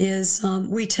 is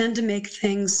we tend to make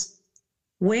things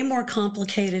way more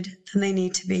complicated than they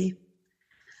need to be.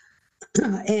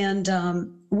 And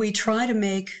we try to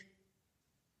make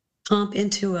comp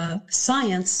into a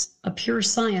science, a pure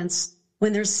science,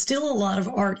 when there's still a lot of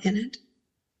art in it.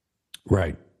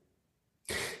 Right.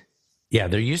 Yeah,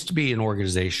 there used to be an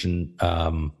organization,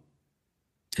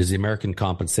 is the American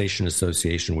Compensation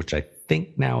Association, which I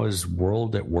think now is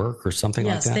World at Work or something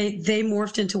like that. Yes, they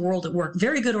morphed into World at Work.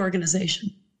 Very good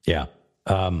organization. Yeah.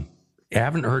 I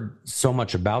haven't heard so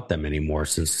much about them anymore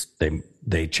since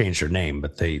they changed their name,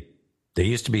 but they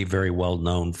used to be very well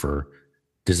known for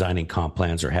designing comp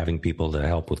plans or having people to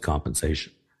help with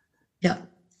compensation. Yeah.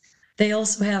 They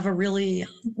also have a really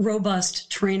robust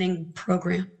training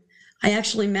program. I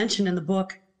actually mentioned in the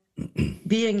book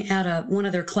being at one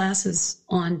of their classes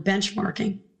on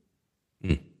benchmarking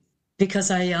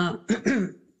because I'd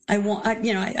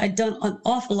done an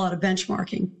awful lot of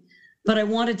benchmarking, but I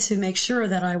wanted to make sure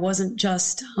that I wasn't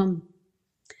just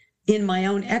in my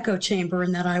own echo chamber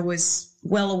and that I was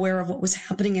well aware of what was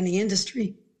happening in the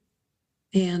industry.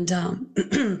 And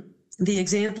the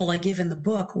example I give in the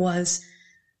book was,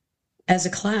 as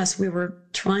a class, we were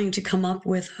trying to come up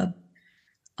with a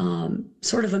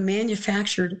sort of a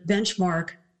manufactured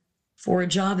benchmark for a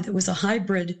job that was a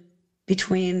hybrid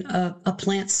between a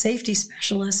plant safety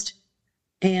specialist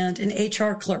and an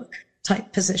HR clerk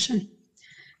type position.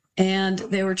 And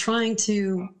they were trying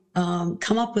to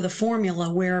come up with a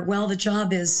formula where, well, the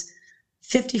job is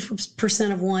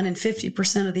 50% of one and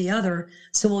 50% of the other.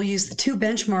 So we'll use the two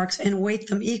benchmarks and weight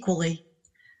them equally.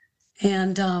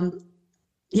 And,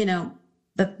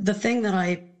 the thing that I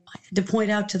had to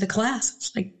point out to the class,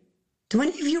 it's like, do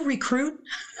any of you recruit?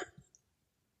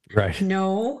 Right.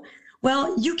 No.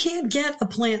 Well, you can't get a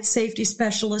plant safety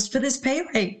specialist for this pay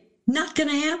rate. Not going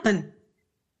to happen.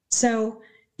 So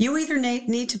you either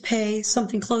need to pay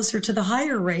something closer to the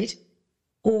higher rate,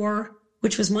 or,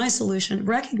 which was my solution,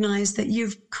 recognize that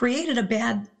you've created a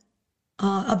bad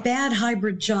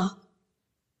hybrid job.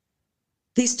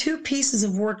 These two pieces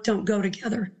of work don't go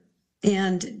together.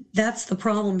 And that's the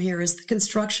problem here, is the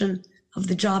construction of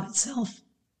the job itself.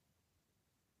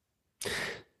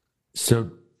 So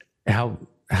how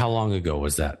long ago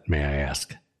was that, may I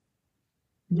ask?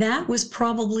 That was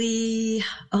probably,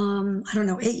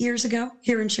 8 years ago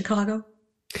here in Chicago.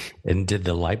 And did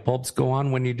the light bulbs go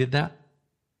on when you did that?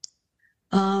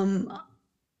 I'm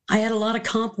I had a lot of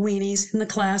comp weenies in the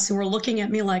class who were looking at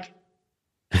me like,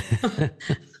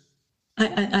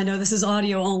 I know this is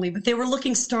audio only, but they were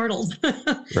looking startled.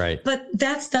 Right. But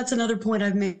that's another point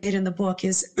I've made in the book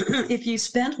is if you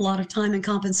spend a lot of time in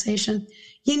compensation,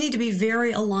 you need to be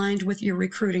very aligned with your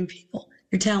recruiting people,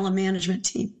 your talent management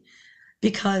team,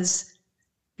 because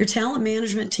your talent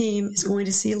management team is going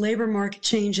to see labor market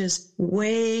changes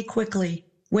way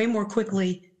more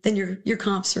quickly than your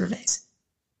comp surveys.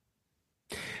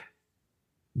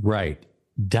 Right.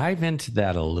 Dive into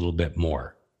that a little bit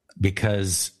more,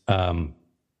 because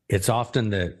it's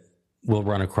often that we'll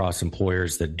run across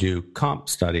employers that do comp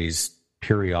studies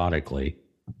periodically,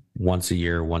 once a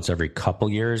year, once every couple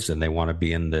years, and they want to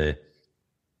be in the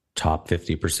top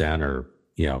 50% or,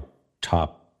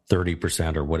 top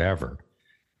 30% or whatever.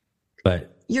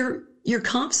 But your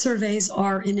comp surveys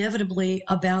are inevitably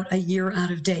about a year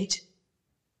out of date.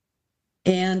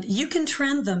 And you can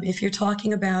trend them if you're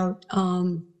talking about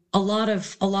a lot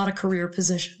of career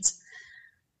positions.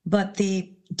 But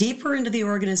the deeper into the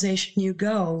organization you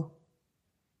go,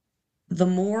 the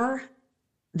more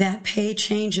that pay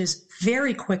changes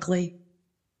very quickly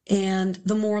and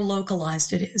the more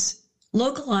localized it is.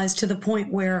 Localized to the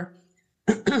point where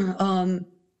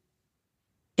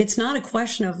it's not a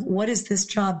question of what is this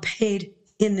job paid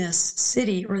in this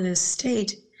city or this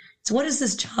state. It's what is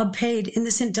this job paid in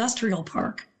this industrial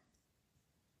park?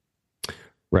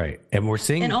 Right. And we're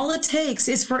seeing... And all it takes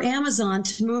is for Amazon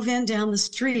to move in down the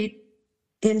street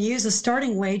and use a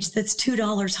starting wage that's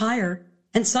 $2 higher,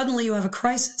 and suddenly you have a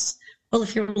crisis. Well,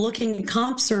 if you're looking at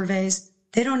comp surveys,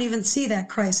 they don't even see that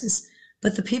crisis.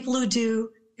 But the people who do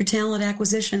your talent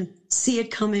acquisition see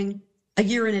it coming a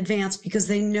year in advance because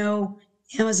they know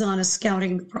Amazon is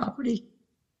scouting the property.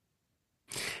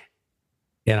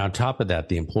 And on top of that,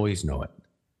 the employees know it.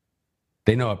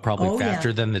 They know it probably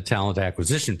faster than the talent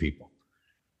acquisition people.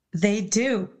 They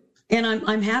do. And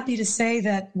I'm happy to say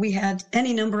that we had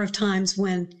any number of times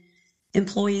when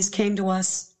employees came to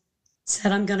us,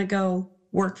 said, I'm going to go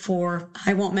work for,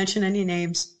 I won't mention any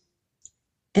names.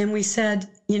 And we said,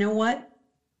 you know what?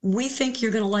 We think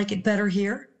you're going to like it better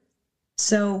here.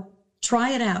 So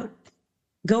try it out.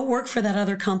 Go work for that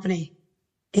other company.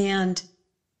 And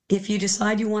if you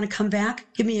decide you want to come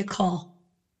back, give me a call.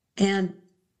 And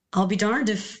I'll be darned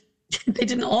if they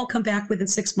didn't all come back within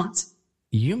 6 months.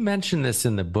 You mentioned this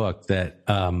in the book that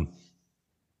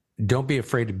don't be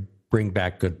afraid to bring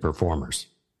back good performers.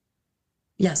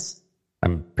 Yes.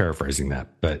 I'm paraphrasing that.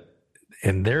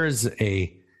 And there's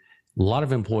a lot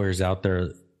of employers out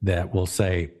there that will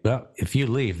say, well, if you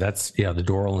leave, the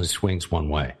door only swings one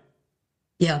way.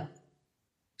 Yeah.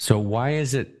 So why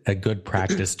is it a good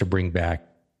practice to bring back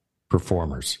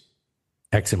performers,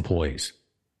 ex-employees?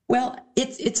 Well,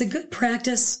 it's a good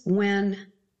practice when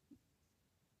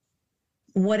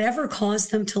whatever caused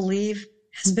them to leave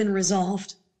has been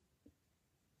resolved.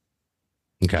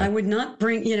 Okay. I would not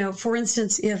bring, for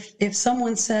instance, if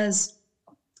someone says,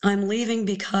 I'm leaving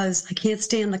because I can't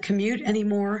stand the commute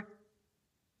anymore,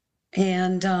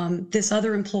 and this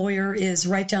other employer is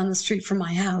right down the street from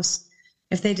my house,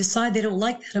 if they decide they don't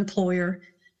like that employer,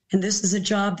 and this is a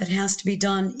job that has to be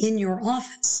done in your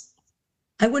office,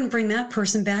 I wouldn't bring that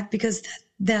person back because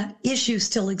that issue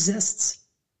still exists.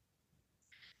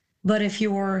 But if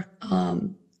you're,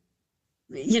 for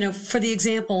the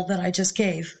example that I just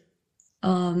gave,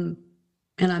 and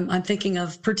I'm thinking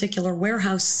of particular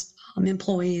warehouse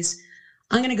employees,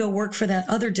 I'm going to go work for that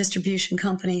other distribution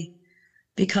company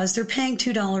because they're paying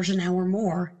 $2 an hour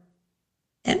more.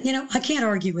 And, I can't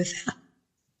argue with that.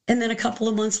 And then a couple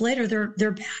of months later,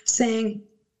 they're back saying,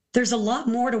 there's a lot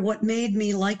more to what made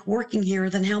me like working here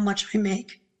than how much I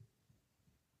make.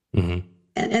 Mm-hmm.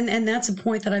 And that's a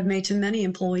point that I've made to many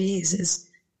employees is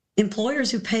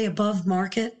employers who pay above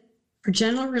market are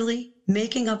generally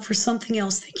making up for something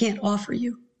else they can't offer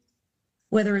you,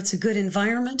 whether it's a good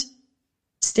environment,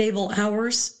 stable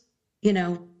hours,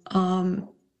 a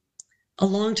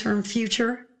long-term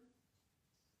future,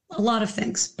 a lot of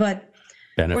things. But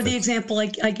benefits. Or the example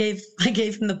I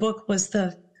gave in the book was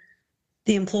the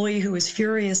employee who was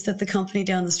furious that the company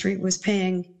down the street was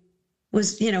bannering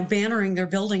their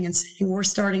building and saying, we're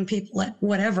starting people at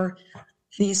whatever.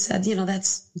 And he said,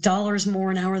 that's dollars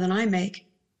more an hour than I make.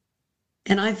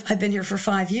 And I've been here for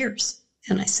 5 years.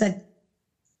 And I said,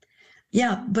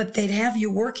 yeah, but they'd have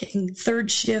you working third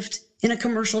shift in a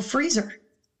commercial freezer.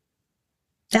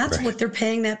 That's right. What they're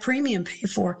paying that premium pay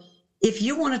for. If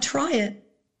you want to try it,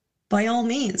 by all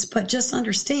means, but just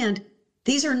understand,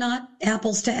 these are not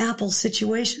apples to apples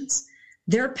situations.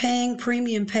 They're paying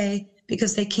premium pay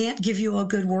because they can't give you a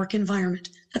good work environment.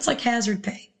 That's like hazard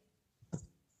pay.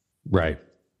 Right.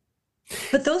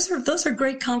 But those are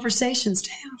great conversations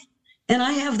to have. And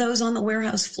I have those on the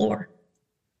warehouse floor.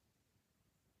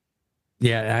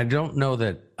 Yeah, I don't know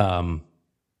that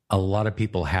a lot of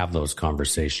people have those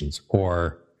conversations,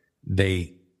 or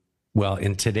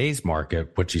in today's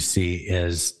market, what you see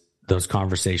is those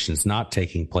conversations not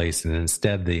taking place, and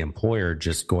instead the employer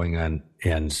just going on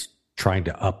and trying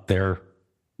to up their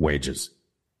wages.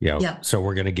 So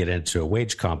we're going to get into a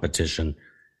wage competition.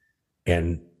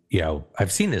 And,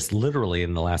 I've seen this literally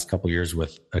in the last couple of years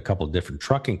with a couple of different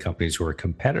trucking companies who are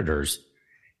competitors.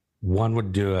 One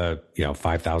would do a,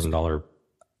 $5,000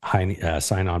 high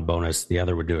sign-on bonus. The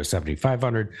other would do a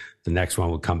 $7,500. The next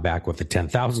one would come back with a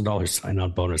 $10,000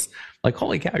 sign-on bonus. Like,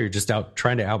 holy cow, you're just out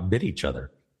trying to outbid each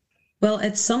other. Well,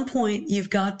 at some point, you've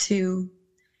got to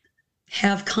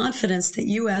have confidence that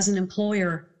you as an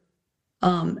employer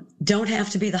don't have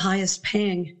to be the highest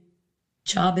paying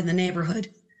job in the neighborhood,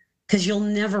 because you'll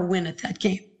never win at that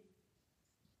game.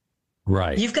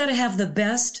 Right. You've got to have the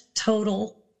best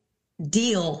total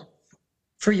deal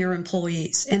for your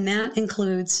employees. And that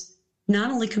includes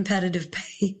not only competitive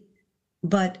pay,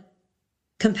 but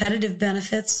competitive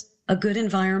benefits, a good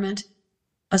environment,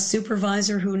 a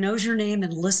supervisor who knows your name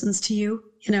and listens to you.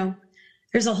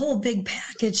 There's a whole big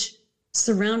package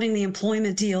surrounding the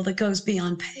employment deal that goes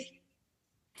beyond pay.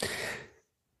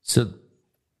 So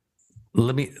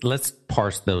let's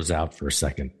parse those out for a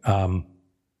second.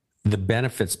 The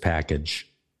benefits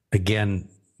package, again,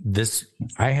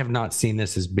 I have not seen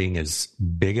this as being as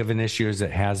big of an issue as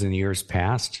it has in years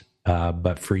past.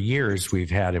 But for years,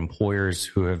 we've had employers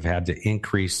who have had to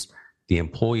increase the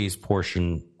employee's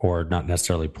portion, or not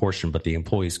necessarily portion, but the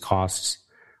employee's costs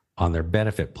on their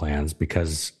benefit plans,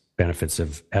 because benefits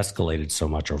have escalated so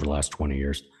much over the last 20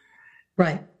 years.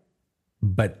 Right.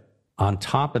 But on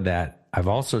top of that, I've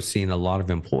also seen a lot of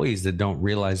employees that don't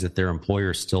realize that their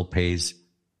employer still pays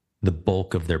the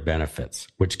bulk of their benefits,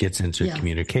 which gets into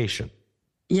communication.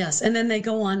 Yes. And then they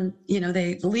go on,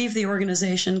 they leave the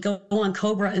organization, go on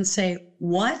Cobra and say,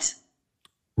 what?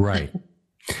 Right.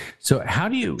 So how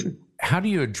do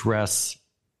you address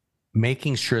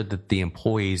making sure that the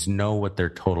employees know what their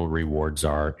total rewards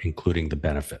are, including the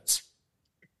benefits?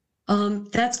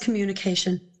 That's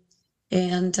communication.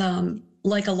 And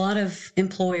like a lot of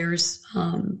employers,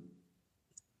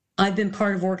 I've been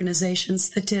part of organizations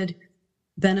that did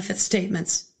benefit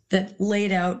statements that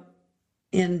laid out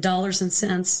in dollars and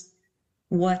cents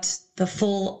what the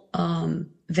full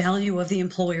value of the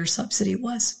employer subsidy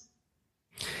was.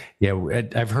 Yeah,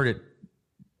 I've heard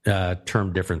it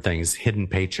termed different things: hidden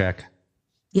paycheck,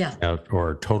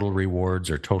 or total rewards,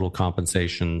 or total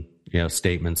compensation,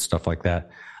 statements, stuff like that.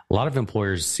 A lot of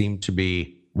employers seem to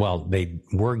be, they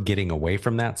were getting away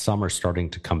from that. Some are starting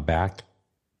to come back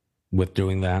with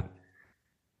doing that.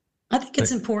 I think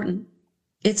it's important.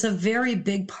 It's a very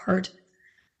big part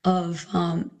of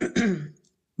the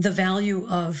value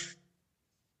of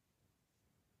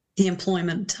the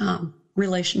employment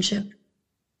relationship.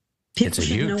 People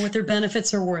should know what their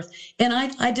benefits are worth. And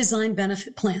I design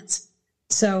benefit plans.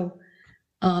 So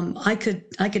I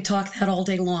could talk that all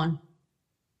day long.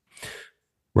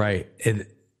 Right. And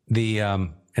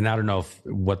and I don't know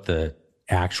what the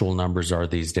actual numbers are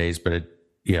these days, but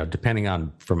depending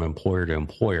on from employer to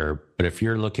employer, but if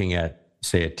you're looking at,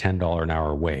 say, a $10 an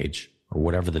hour wage, or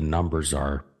whatever the numbers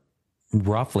are,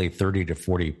 roughly 30 to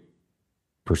 40%,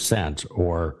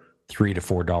 or $3 to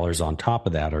 $4 on top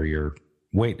of that are your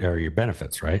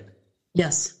benefits, right?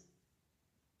 Yes.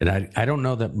 And I don't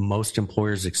know that most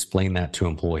employers explain that to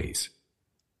employees.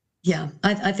 Yeah,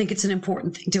 I think it's an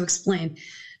important thing to explain.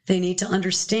 They need to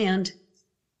understand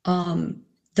the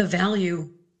value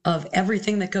of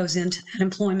everything that goes into that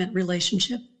employment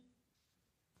relationship.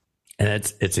 And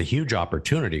it's a huge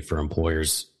opportunity for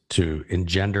employers to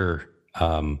engender,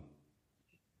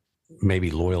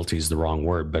 maybe loyalty is the wrong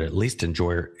word, but at least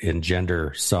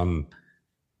engender some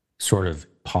sort of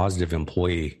positive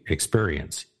employee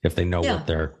experience if they know what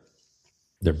their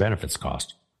benefits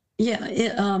cost.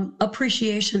 Yeah,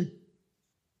 appreciation.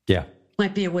 Yeah,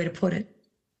 might be a way to put it.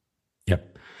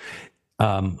 Yep.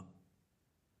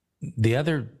 The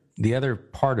other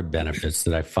part of benefits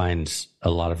that I find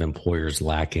a lot of employers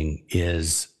lacking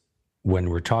is when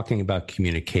we're talking about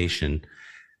communication,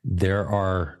 there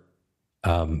are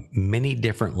many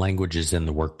different languages in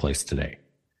the workplace today.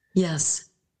 Yes.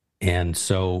 And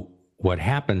so what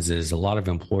happens is a lot of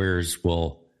employers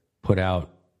will put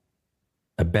out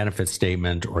a benefit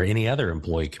statement or any other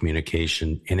employee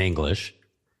communication in English,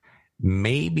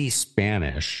 maybe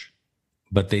Spanish,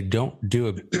 but they don't do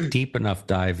a deep enough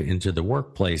dive into the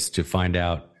workplace to find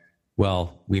out,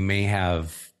 well, we may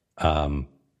have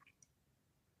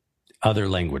other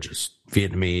languages,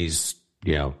 Vietnamese,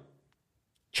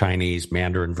 Chinese,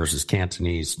 Mandarin versus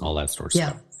Cantonese, and all that sort of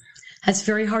stuff. Yeah, that's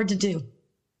very hard to do.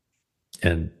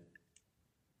 And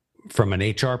from an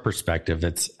HR perspective,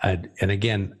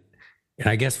 and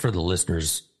I guess for the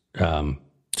listeners to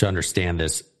understand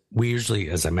this, we usually,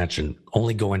 as I mentioned,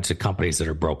 only go into companies that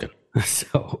are broken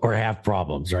or have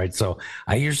problems, right? So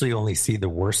I usually only see the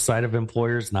worst side of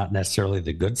employers, not necessarily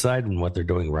the good side and what they're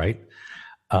doing right.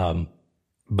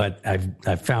 But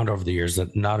I've found over the years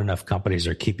that not enough companies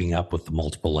are keeping up with the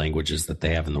multiple languages that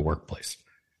they have in the workplace.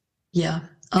 Yeah.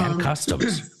 And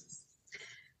customs.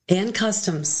 And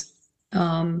customs.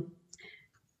 Again,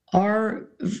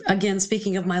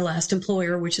 speaking of my last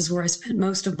employer, which is where I spent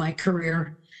most of my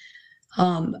career,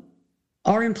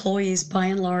 our employees, by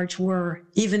and large, were,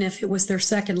 even if it was their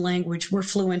second language, were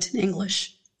fluent in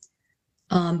English.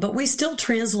 But we still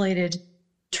translated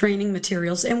training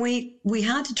materials, and we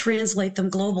had to translate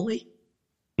them globally.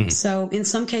 Mm. So in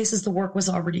some cases, the work was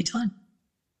already done.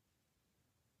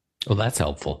 Well, that's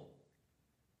helpful.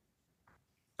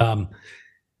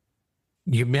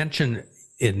 You mentioned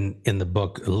in the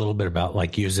book a little bit about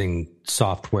like using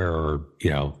software or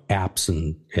apps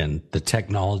and the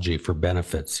technology for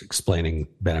benefits, explaining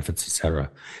benefits, et cetera.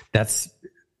 That's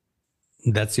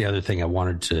the other thing I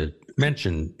wanted to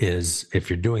mention is if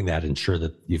you're doing that, ensure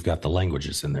that you've got the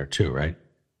languages in there too, right?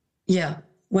 Yeah.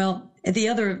 Well, the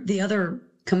other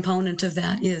component of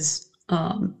that is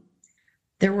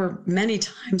there were many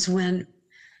times when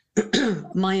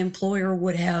my employer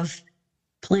would have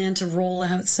planned to roll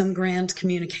out some grand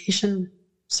communication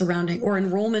surrounding or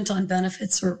enrollment on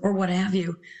benefits or what have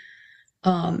you.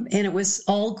 And it was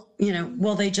all,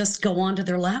 they just go onto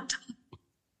their laptop.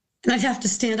 And I'd have to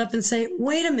stand up and say,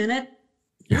 wait a minute,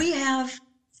 we have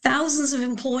thousands of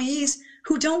employees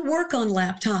who don't work on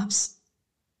laptops.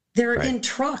 They're right. In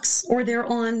trucks or they're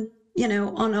on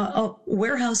a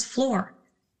warehouse floor.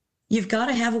 You've got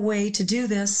to have a way to do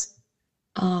this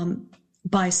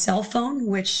by cell phone,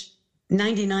 which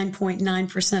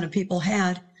 99.9% of people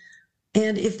had.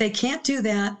 And if they can't do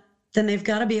that, then they've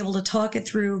got to be able to talk it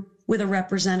through with a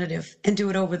representative and do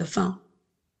it over the phone.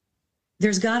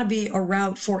 There's got to be a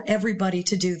route for everybody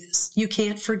to do this. You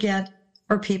can't forget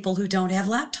our people who don't have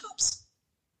laptops.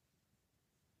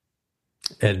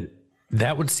 And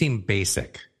that would seem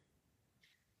basic.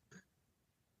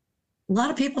 A lot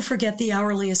of people forget the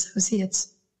hourly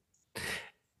associates.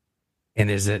 And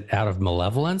is it out of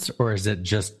malevolence or is it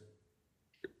just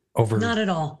over? Not at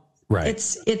all. Right.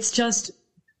 It's just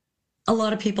a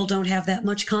lot of people don't have that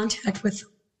much contact with them.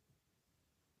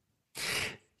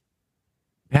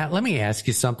 Pat, let me ask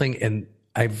you something. And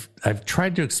I've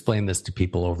tried to explain this to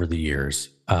people over the years,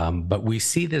 but we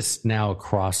see this now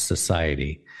across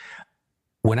society.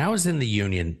 When I was in the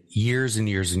union years and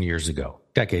years and years ago,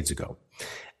 decades ago,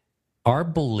 our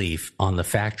belief on the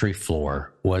factory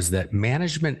floor was that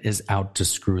management is out to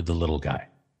screw the little guy.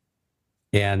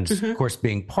 And of course,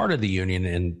 being part of the union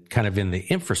and kind of in the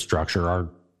infrastructure, our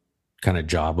kind of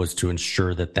job was to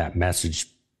ensure that that message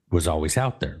was always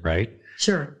out there, right?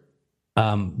 Sure.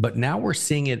 But now we're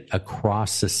seeing it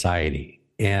across society.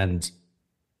 And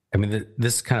I mean,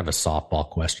 this is kind of a softball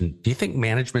question. Do you think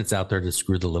management's out there to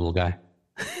screw the little guy?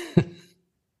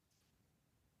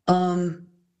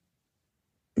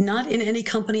 Not in any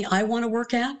company I want to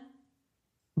work at,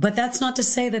 but that's not to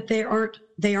say that they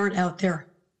aren't out there.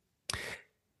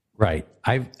 Right.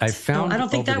 I've found. I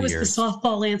don't think that was years, the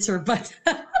softball answer, but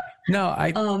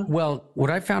no. Well,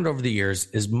 what I found over the years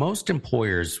is most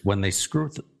employers, when they screw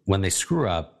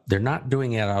up, they're not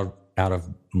doing it out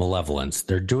of malevolence.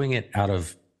 They're doing it out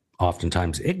of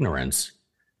oftentimes ignorance.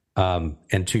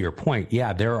 And to your point,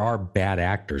 yeah, there are bad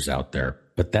actors out there,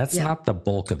 but that's not the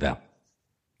bulk of them.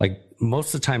 Like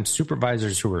most of the time,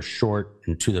 supervisors who are short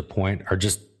and to the point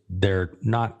they're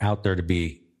not out there to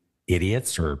be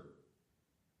idiots or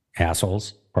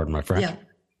assholes, pardon my French,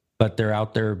 but they're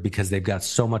out there because they've got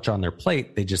so much on their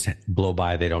plate. They just blow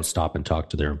by. They don't stop and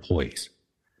talk to their employees.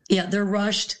 Yeah, they're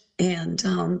rushed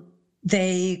and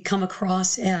they come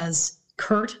across as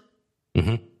curt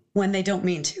when they don't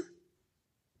mean to.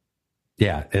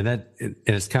 Yeah, and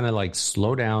it's kind of like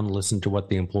slow down, listen to what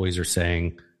the employees are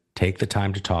saying, take the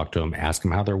time to talk to them, ask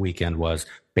them how their weekend was,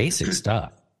 basic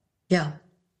stuff. Yeah.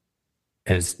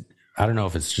 I don't know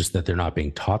if it's just that they're not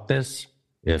being taught this.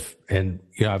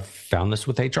 I've found this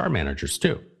with HR managers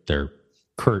too. They're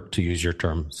curt, to use your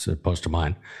term, as opposed to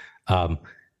mine.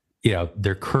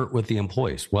 They're curt with the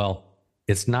employees. Well,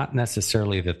 it's not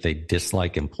necessarily that they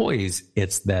dislike employees.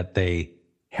 It's that they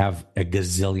have a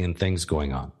gazillion things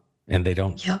going on and they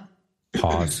don't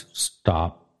pause,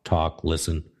 stop, talk,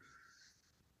 listen.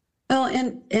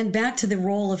 Well, and back to the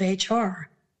role of HR.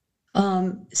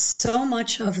 So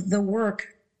much of the work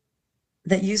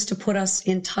that used to put us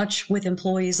in touch with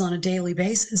employees on a daily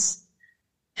basis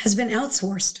has been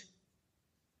outsourced.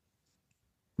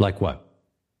 Like what?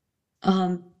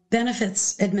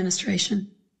 Benefits administration.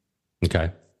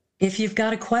 Okay. If you've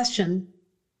got a question,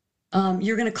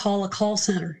 you're going to call a call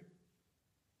center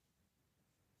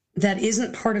that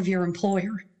isn't part of your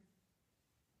employer.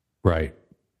 Right.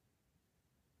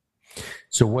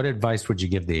 So what advice would you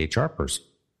give the HR person?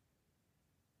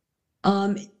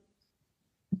 The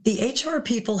HR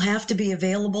people have to be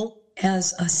available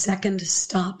as a second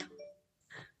stop.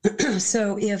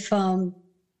 So if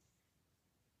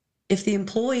the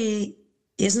employee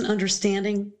isn't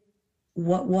understanding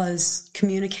what was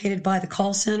communicated by the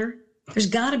call center, there's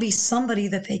got to be somebody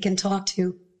that they can talk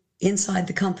to inside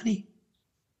the company.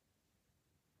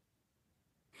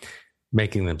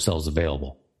 Making themselves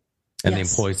available. And Yes.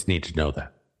 the employees need to know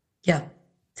that. Yeah.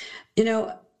 You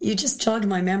know, you just jogged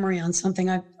my memory on something.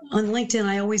 On LinkedIn,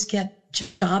 I always get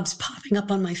jobs popping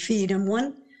up on my feed. And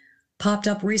one popped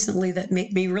up recently that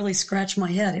made me really scratch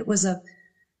my head. It was a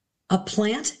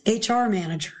plant HR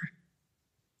manager,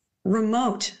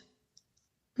 remote.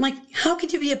 I'm like, how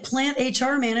could you be a plant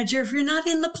HR manager if you're not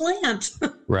in the plant?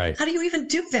 Right. How do you even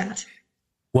do that?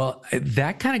 Well,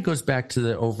 that kind of goes back to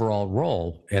the overall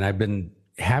role. And I've been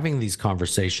having these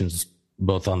conversations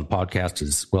both on the podcast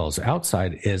as well as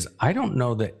outside, is I don't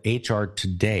know that HR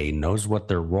today knows what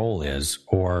their role is,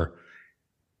 or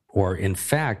in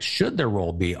fact, should their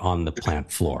role be on the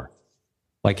plant floor?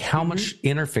 Like, how much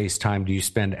interface time do you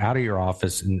spend out of your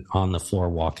office and on the floor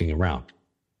walking around?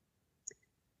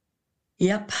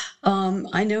 Yep.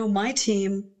 I know my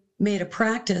team made a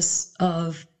practice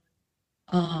of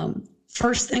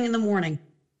first thing in the morning,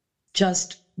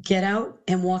 just get out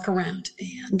and walk around.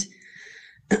 And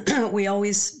we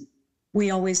always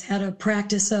had a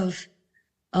practice of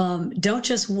don't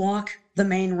just walk the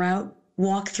main route,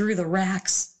 walk through the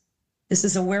racks. This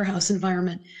is a warehouse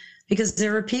environment, because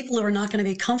there are people who are not going to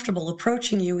be comfortable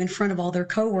approaching you in front of all their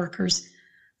coworkers,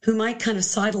 who might kind of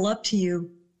sidle up to you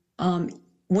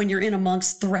when you're in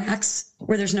amongst the racks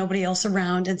where there's nobody else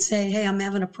around and say, hey, I'm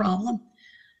having a problem.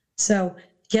 So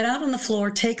get out on the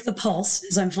floor, take the pulse,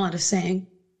 as I'm fond of saying,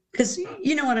 because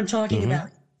you know what I'm talking about.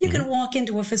 You can walk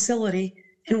into a facility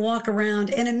and walk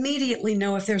around and immediately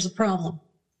know if there's a problem.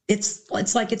 It's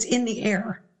like it's in the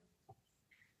air.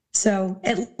 So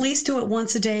at least do it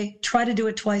once a day. Try to do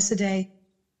it twice a day.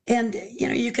 And, you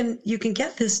know, you can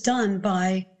get this done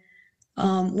by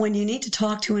when you need to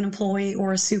talk to an employee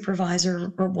or a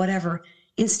supervisor or whatever,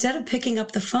 instead of picking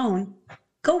up the phone,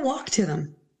 go walk to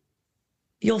them.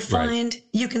 You'll find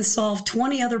you can solve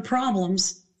 20 other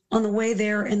problems on the way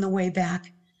there and the way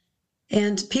back.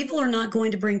 And people are not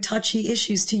going to bring touchy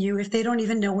issues to you if they don't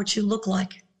even know what you look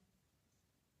like.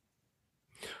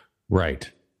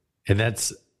 Right. And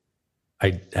that's,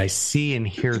 I see and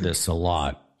hear this a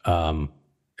lot. And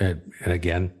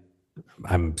again,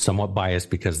 I'm somewhat biased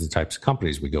because the types of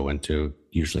companies we go into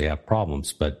usually have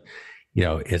problems, but you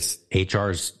know, it's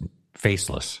HR's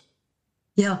faceless.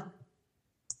 Yeah.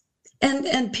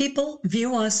 And people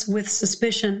view us with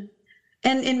suspicion,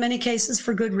 and in many cases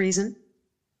for good reason.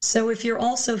 So if you're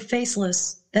also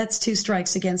faceless, that's 2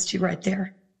 strikes against you right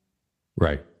there.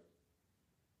 Right.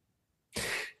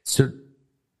 So,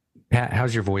 Pat,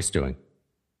 how's your voice doing?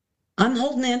 I'm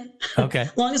holding in. Okay.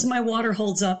 As long as my water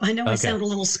holds up. I know I sound a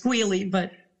little squealy,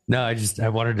 but. No, I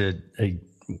wanted to,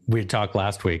 we had talked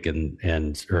last week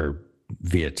or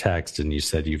via text, and you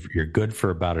said you're good for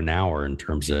about an hour in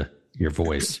terms of your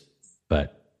voice,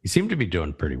 but you seem to be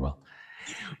doing pretty well.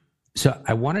 So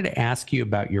I wanted to ask you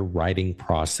about your writing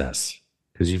process,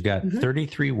 because you've got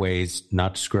 33 ways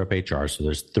not to screw up HR. So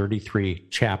there's 33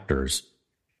 chapters.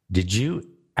 Did you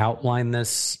outline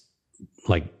this,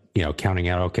 like, you know, counting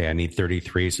out, okay, I need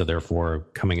 33, so therefore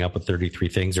coming up with 33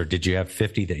 things, or did you have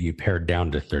 50 that you pared down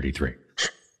to 33?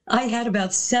 I had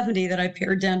about 70 that I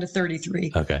pared down to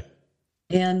 33. Okay.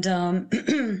 And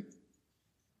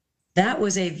that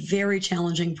was a very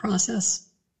challenging process.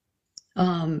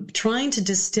 Trying to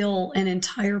distill an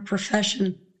entire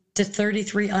profession to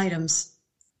 33 items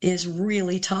is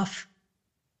really tough.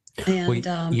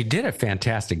 And you did a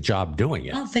fantastic job doing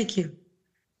it. Oh, thank you.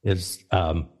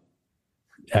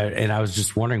 And I was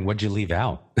just wondering, what'd you leave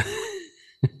out?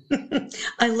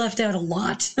 I left out a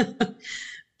lot,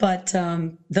 but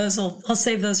I'll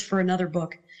save those for another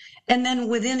book. And then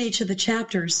within each of the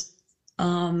chapters,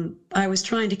 I was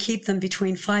trying to keep them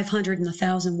between 500 and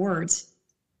 1,000 words.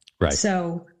 Right.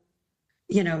 So,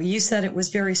 you know, you said it was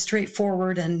very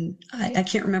straightforward, and I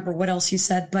can't remember what else you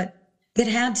said, but It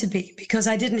had to be, because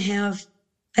I didn't have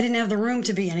the room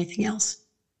to be anything else.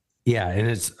 Yeah,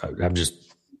 and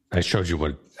I showed you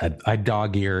what I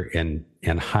dog ear and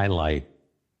highlight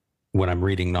when I'm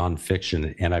reading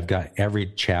nonfiction, and I've got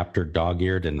every chapter dog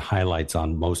eared and highlights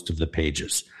on most of the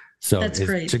pages. So that's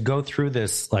great. To go through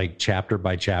this like chapter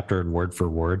by chapter and word for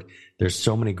word, there's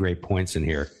so many great points in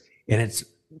here. And it's,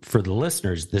 for the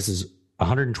listeners, this is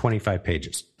 125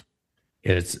 pages.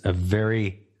 It's a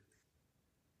very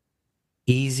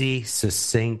easy,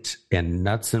 succinct, and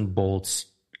nuts and bolts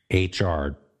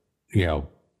HR,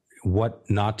 what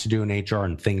not to do in HR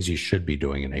and things you should be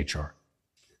doing in HR.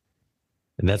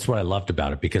 And that's what I loved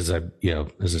about it, because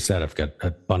as I said, I've got a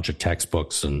bunch of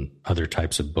textbooks and other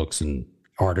types of books and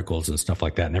articles and stuff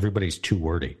like that, and everybody's too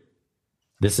wordy.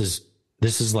 This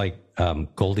is like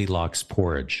Goldilocks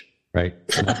porridge, right?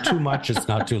 It's not too much, it's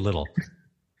not too little.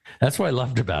 That's what I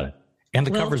loved about it. And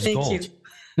the cover's gold.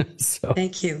 So.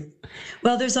 Thank you.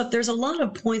 Well, there's a lot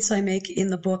of points I make in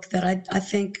the book that I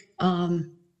think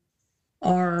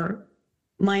are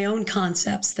my own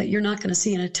concepts that you're not going to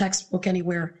see in a textbook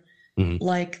anywhere. Mm-hmm.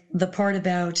 Like the part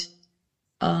about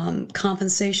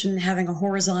compensation having a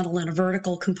horizontal and a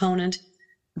vertical component.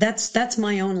 That's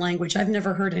my own language. I've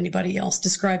never heard anybody else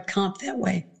describe comp that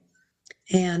way.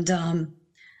 And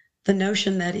the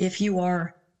notion that if you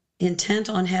are intent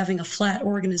on having a flat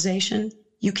organization,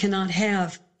 you cannot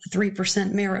have a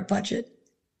 3% merit budget.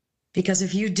 Because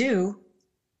if you do,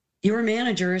 your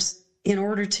managers, in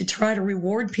order to try to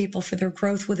reward people for their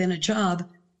growth within a job,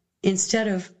 instead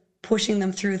of pushing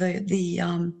them through the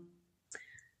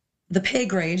pay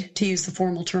grade, to use the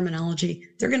formal terminology,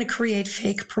 they're going to create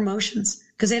fake promotions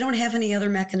because they don't have any other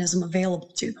mechanism available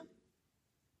to them.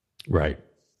 Right.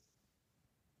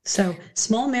 So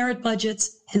small merit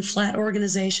budgets and flat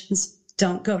organizations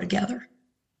don't go together.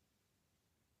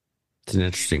 It's an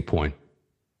interesting point.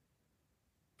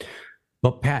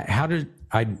 Well, Pat,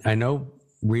 I know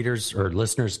readers or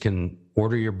listeners can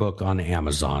order your book on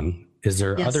Amazon. Is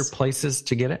there other places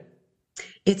to get it?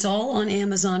 It's all on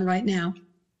Amazon right now.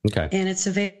 Okay. And it's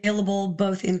available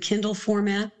both in Kindle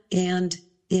format and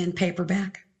in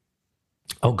paperback.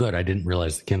 Oh, good. I didn't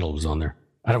realize the Kindle was on there.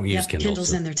 I don't use Kindle.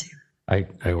 Kindle's in there too. I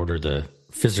ordered the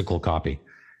physical copy.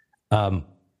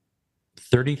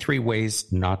 33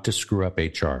 Ways Not to Screw Up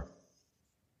HR.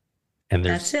 And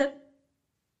that's it.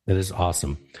 That is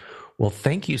awesome. Well,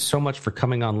 thank you so much for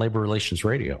coming on Labor Relations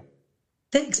Radio.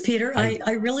 Thanks, Peter.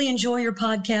 I really enjoy your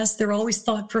podcast. They're always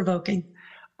thought-provoking.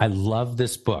 I love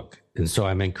this book, and so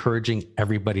I'm encouraging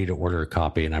everybody to order a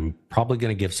copy, and I'm probably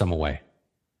going to give some away.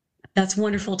 That's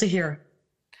wonderful to hear.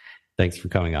 Thanks for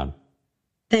coming on.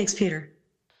 Thanks, Peter.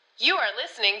 You are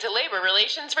listening to Labor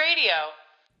Relations Radio.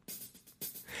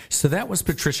 So that was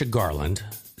Patricia Garland,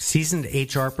 seasoned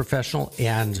HR professional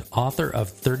and author of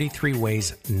 33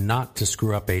 Ways Not to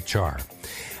Screw Up HR.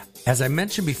 As I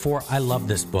mentioned before, I love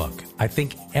this book. I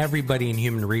think everybody in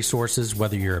human resources,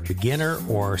 whether you're a beginner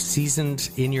or seasoned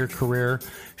in your career,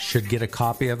 should get a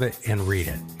copy of it and read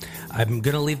it. I'm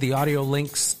going to leave the audio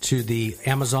links to the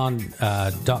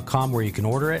Amazon.com where you can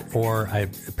order it, or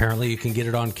apparently you can get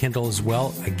it on Kindle as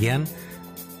well. Again,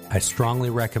 I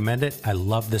strongly recommend it. I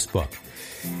love this book.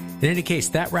 In any case,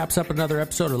 that wraps up another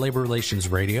episode of Labor Relations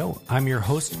Radio. I'm your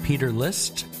host, Peter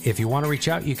List. If you want to reach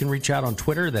out, you can reach out on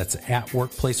Twitter. That's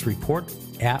 @WorkplaceReport,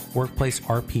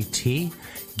 @WorkplaceRPT.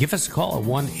 Give us a call at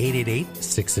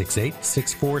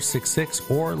 1-888-668-6466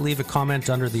 or leave a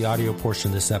comment under the audio portion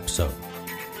of this episode.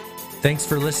 Thanks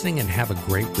for listening and have a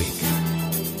great week.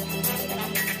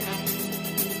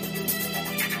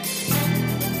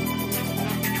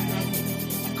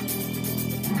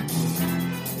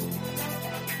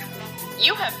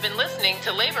 You have been listening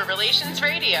to Labor Relations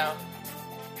Radio.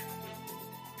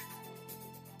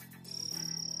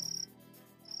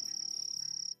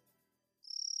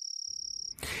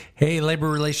 Hey, Labor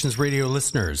Relations Radio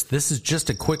listeners, this is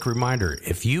just a quick reminder.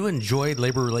 If you enjoyed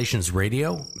Labor Relations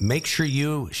Radio, make sure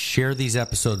you share these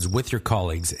episodes with your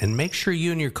colleagues, and make sure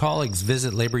you and your colleagues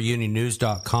visit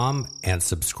laborunionnews.com and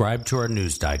subscribe to our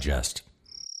news digest.